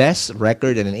 My best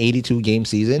record in an 82 game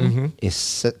season is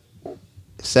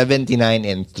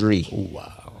 79-3.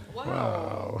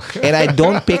 Wow. And I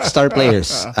don't pick star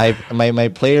players. My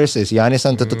players is Giannis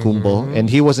Antetokounmpo, and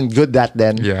he wasn't good that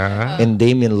then. Yeah. And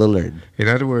Damian Lillard. In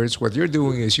other words, what you're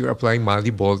doing is you're applying Molly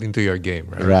Ball into your game,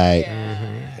 right? Right.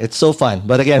 It's so fun.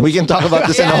 But again, we can talk about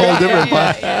this in a whole different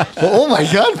part. But oh my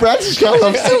God, Francis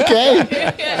Calum's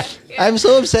okay. I'm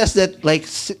so obsessed that like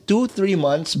 2-3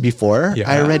 months before, Yeah.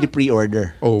 I already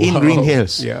pre-order Oh, in wow. Green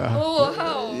Hills. Yeah. Oh,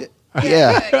 how?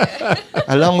 Yeah.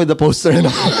 Along with the poster and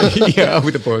all. Yeah,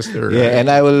 with the poster. Right? Yeah, and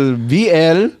I will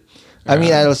VL. I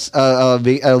mean, I'll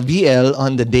VL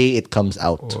on the day it comes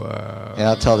out. Wow. And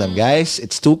I'll tell them, guys,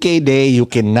 it's 2K day. You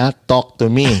cannot talk to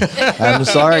me. I'm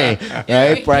sorry.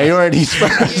 Right? Priorities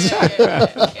first.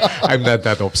 I'm not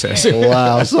that obsessed.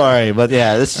 Wow, sorry. But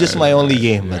yeah, that's just my only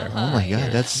game. But oh my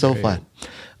God, that's so fun.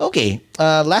 Okay,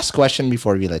 last question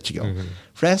before we let you go.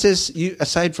 Francis, you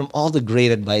aside from all the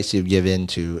great advice you've given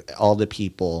to all the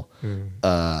people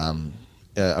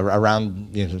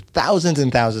around thousands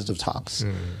and thousands of talks,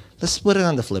 let's put it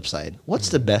on the flip side. What's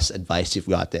the best advice you've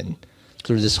gotten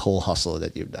through this whole hustle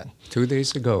that you've done? 2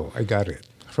 days ago, I got it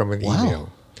from an Wow. email.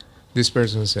 This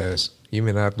person says, you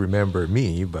may not remember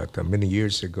me, but many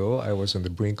years ago, I was on the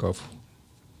brink of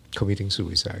committing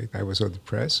suicide. I was so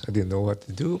depressed. I didn't know what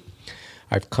to do.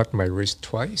 I've cut my wrist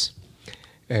twice.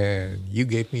 And you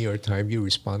gave me your time. You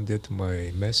responded to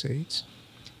my message.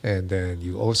 And then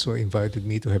you also invited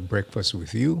me to have breakfast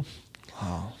with you.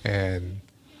 Wow. And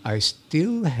I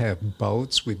still have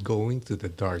bouts with going to the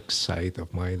dark side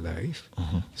of my life,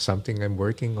 something I'm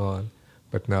working on.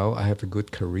 But now I have a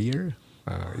good career.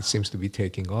 It seems to be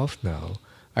taking off now.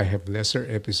 I have lesser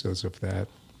episodes of that.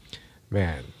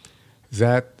 Man,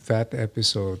 that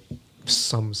episode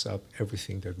sums up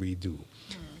everything that we do.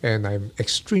 And I'm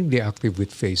extremely active with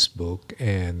Facebook,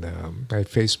 and my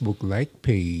Facebook like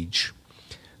page,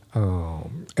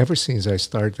 ever since I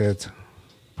started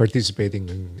participating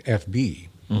in FB,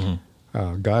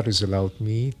 God has allowed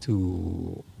me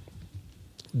to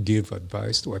give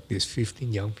advice to at least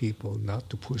 15 young people not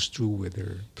to push through with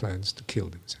their plans to kill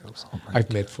themselves.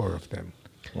 I've met 4 of them.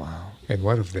 Wow. And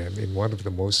one of them, in one of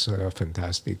the most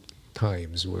fantastic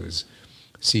times, was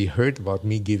she heard about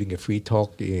me giving a free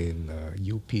talk in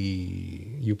UP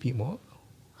Mall.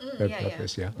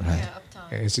 Yeah, Uptown.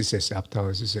 And she says,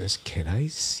 Uptown, she says, can I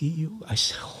see you? I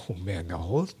said, oh man, the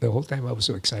whole time I was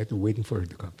so excited waiting for her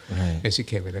to come. Right. And she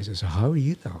came and I said, so how are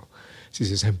you now? She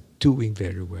says, I'm doing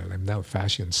very well. I'm now a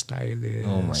fashion stylist.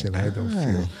 Oh my and I don't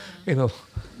feel,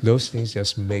 those things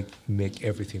just make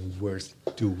everything worth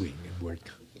doing and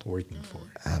working for.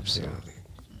 Absolutely.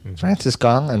 Francis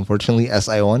Kong, unfortunately, as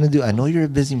I want to do, I know you're a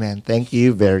busy man. Thank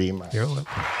you very much. You're welcome.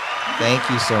 Thank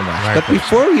you so much. My But pleasure.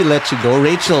 before we let you go,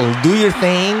 Rachel, do your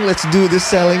thing. Let's do the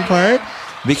selling part.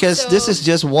 Because this is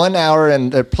just 1 hour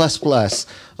and plus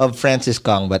of Francis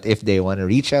Kong. But if they want to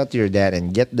reach out to your dad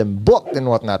and get them booked and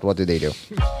whatnot, what do they do?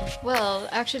 Well,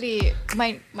 actually,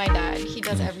 my dad, he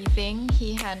does everything.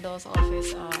 He handles all of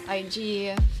his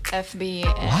IG, FB,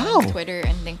 and Twitter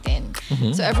and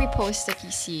LinkedIn. So every post that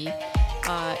you see,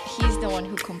 he's the one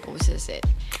who composes it.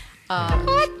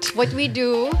 What we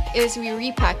do is we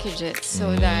repackage it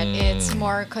so that it's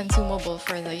more consumable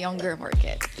for the younger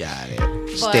market. Got it.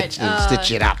 But,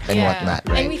 Stitch it up and whatnot,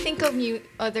 right? And we think of new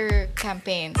other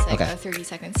campaigns like a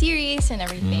 30-second series and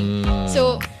everything.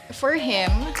 So for him,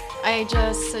 I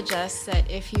just suggest that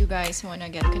if you guys want to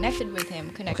get connected with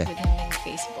him, connect with him in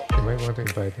Facebook. You might want to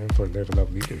invite him for Level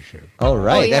Up Leadership. All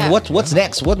right. yeah. And what's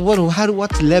next? What's Level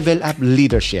Up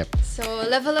Leadership? So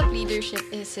Level Up Leadership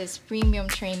is his premium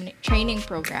training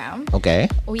program. Okay.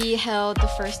 We held the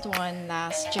first one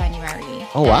last January.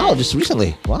 Oh, wow. And- Just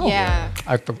recently. Wow. Yeah.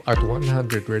 At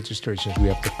 100 registrations, we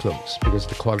have to close because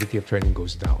the quality of training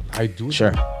goes down. I do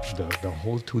the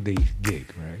whole 2-day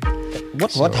gig, right?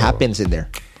 What happens in there?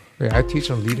 Yeah, I teach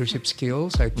on leadership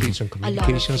skills. I teach on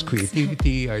communications, things.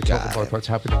 creativity. I talk about what's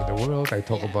happening in the world. I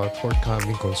talk about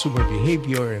forthcoming consumer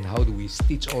behavior and how do we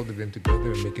stitch all of them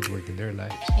together and make it work in their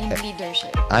lives. In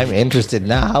leadership. I'm interested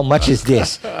now. How much is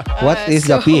this? What is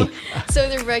the fee? So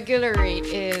the regular rate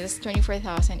is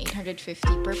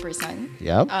 24,850 per person.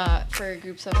 Yep. For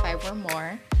groups of 5 or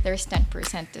more, there's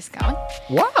 10% discount.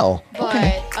 Wow. But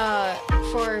Okay.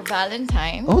 For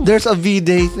Valentine, Oh, there's a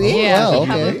V-Day thing? yeah, Wow, we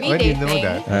have a okay. V-Day Why do you know thing.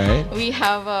 that? All right. We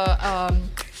have a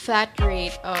flat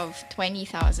rate of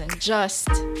 20,000 just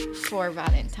for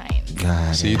Valentine.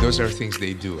 Got See, those are things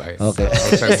they do. Okay.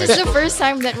 This is the first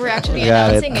time that we're actually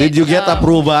Got announcing it. Did you get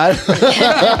approval?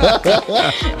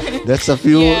 That's a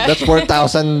few. Yeah. That's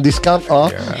 4,000 discount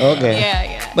off. Okay.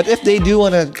 Yeah. But if they do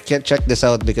want to check this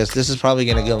out, because this is probably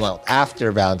going to come out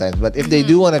after Valentine's, but if they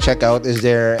do want to check out, is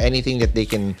there anything that they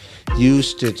can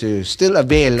use to still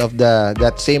avail of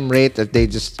that same rate, that they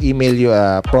just email you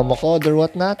a promo code or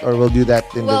whatnot, or we'll do that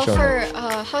in the Well, show notes? for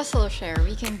Hustle Share,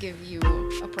 we can give you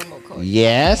a promo code.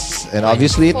 Yes, and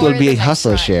obviously it will For be the next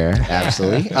Hustle one. Share.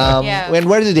 Absolutely. Yeah. And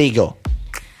where do they go?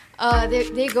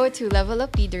 They go to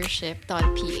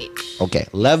levelupleadership.ph. Okay,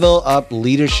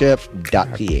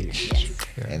 levelupleadership.ph.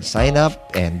 And sign up,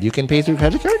 and you can pay through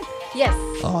credit card? Yes.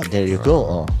 Oh, there you go.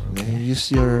 Oh, use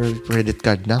your credit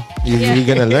card now. You're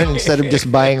gonna learn instead of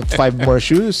just buying 5 more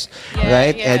shoes,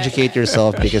 right? yeah. Educate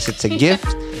yourself, because it's a gift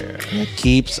that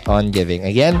keeps on giving.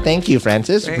 Again, thank you,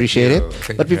 Francis. Thank Appreciate you. it.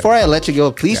 Thank But you. before I let you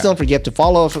go, please don't forget to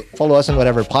follow us on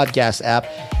whatever podcast app.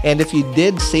 And if you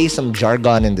did say some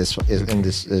jargon in this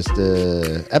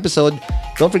the episode,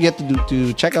 don't forget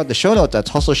to check out the show notes at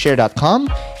hustleshare.com.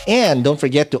 And don't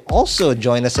forget to also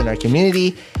join us in our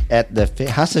community at the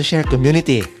Hustle Share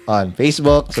community on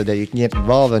Facebook, so that you can get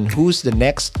involved in who's the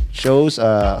next shows.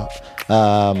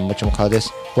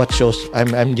 What shows?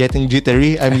 I'm getting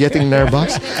jittery. I'm getting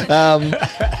nervous.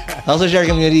 Hustle Share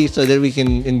community, so that we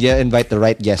can invite the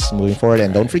right guests moving forward.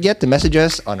 And don't forget to message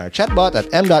us on our chatbot at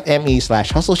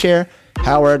m.me/hustleshare,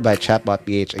 powered by Chatbot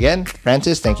PH. Again,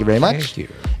 Francis, thank you very much. Thank you.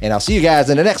 And I'll see you guys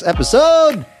in the next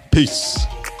episode. Peace.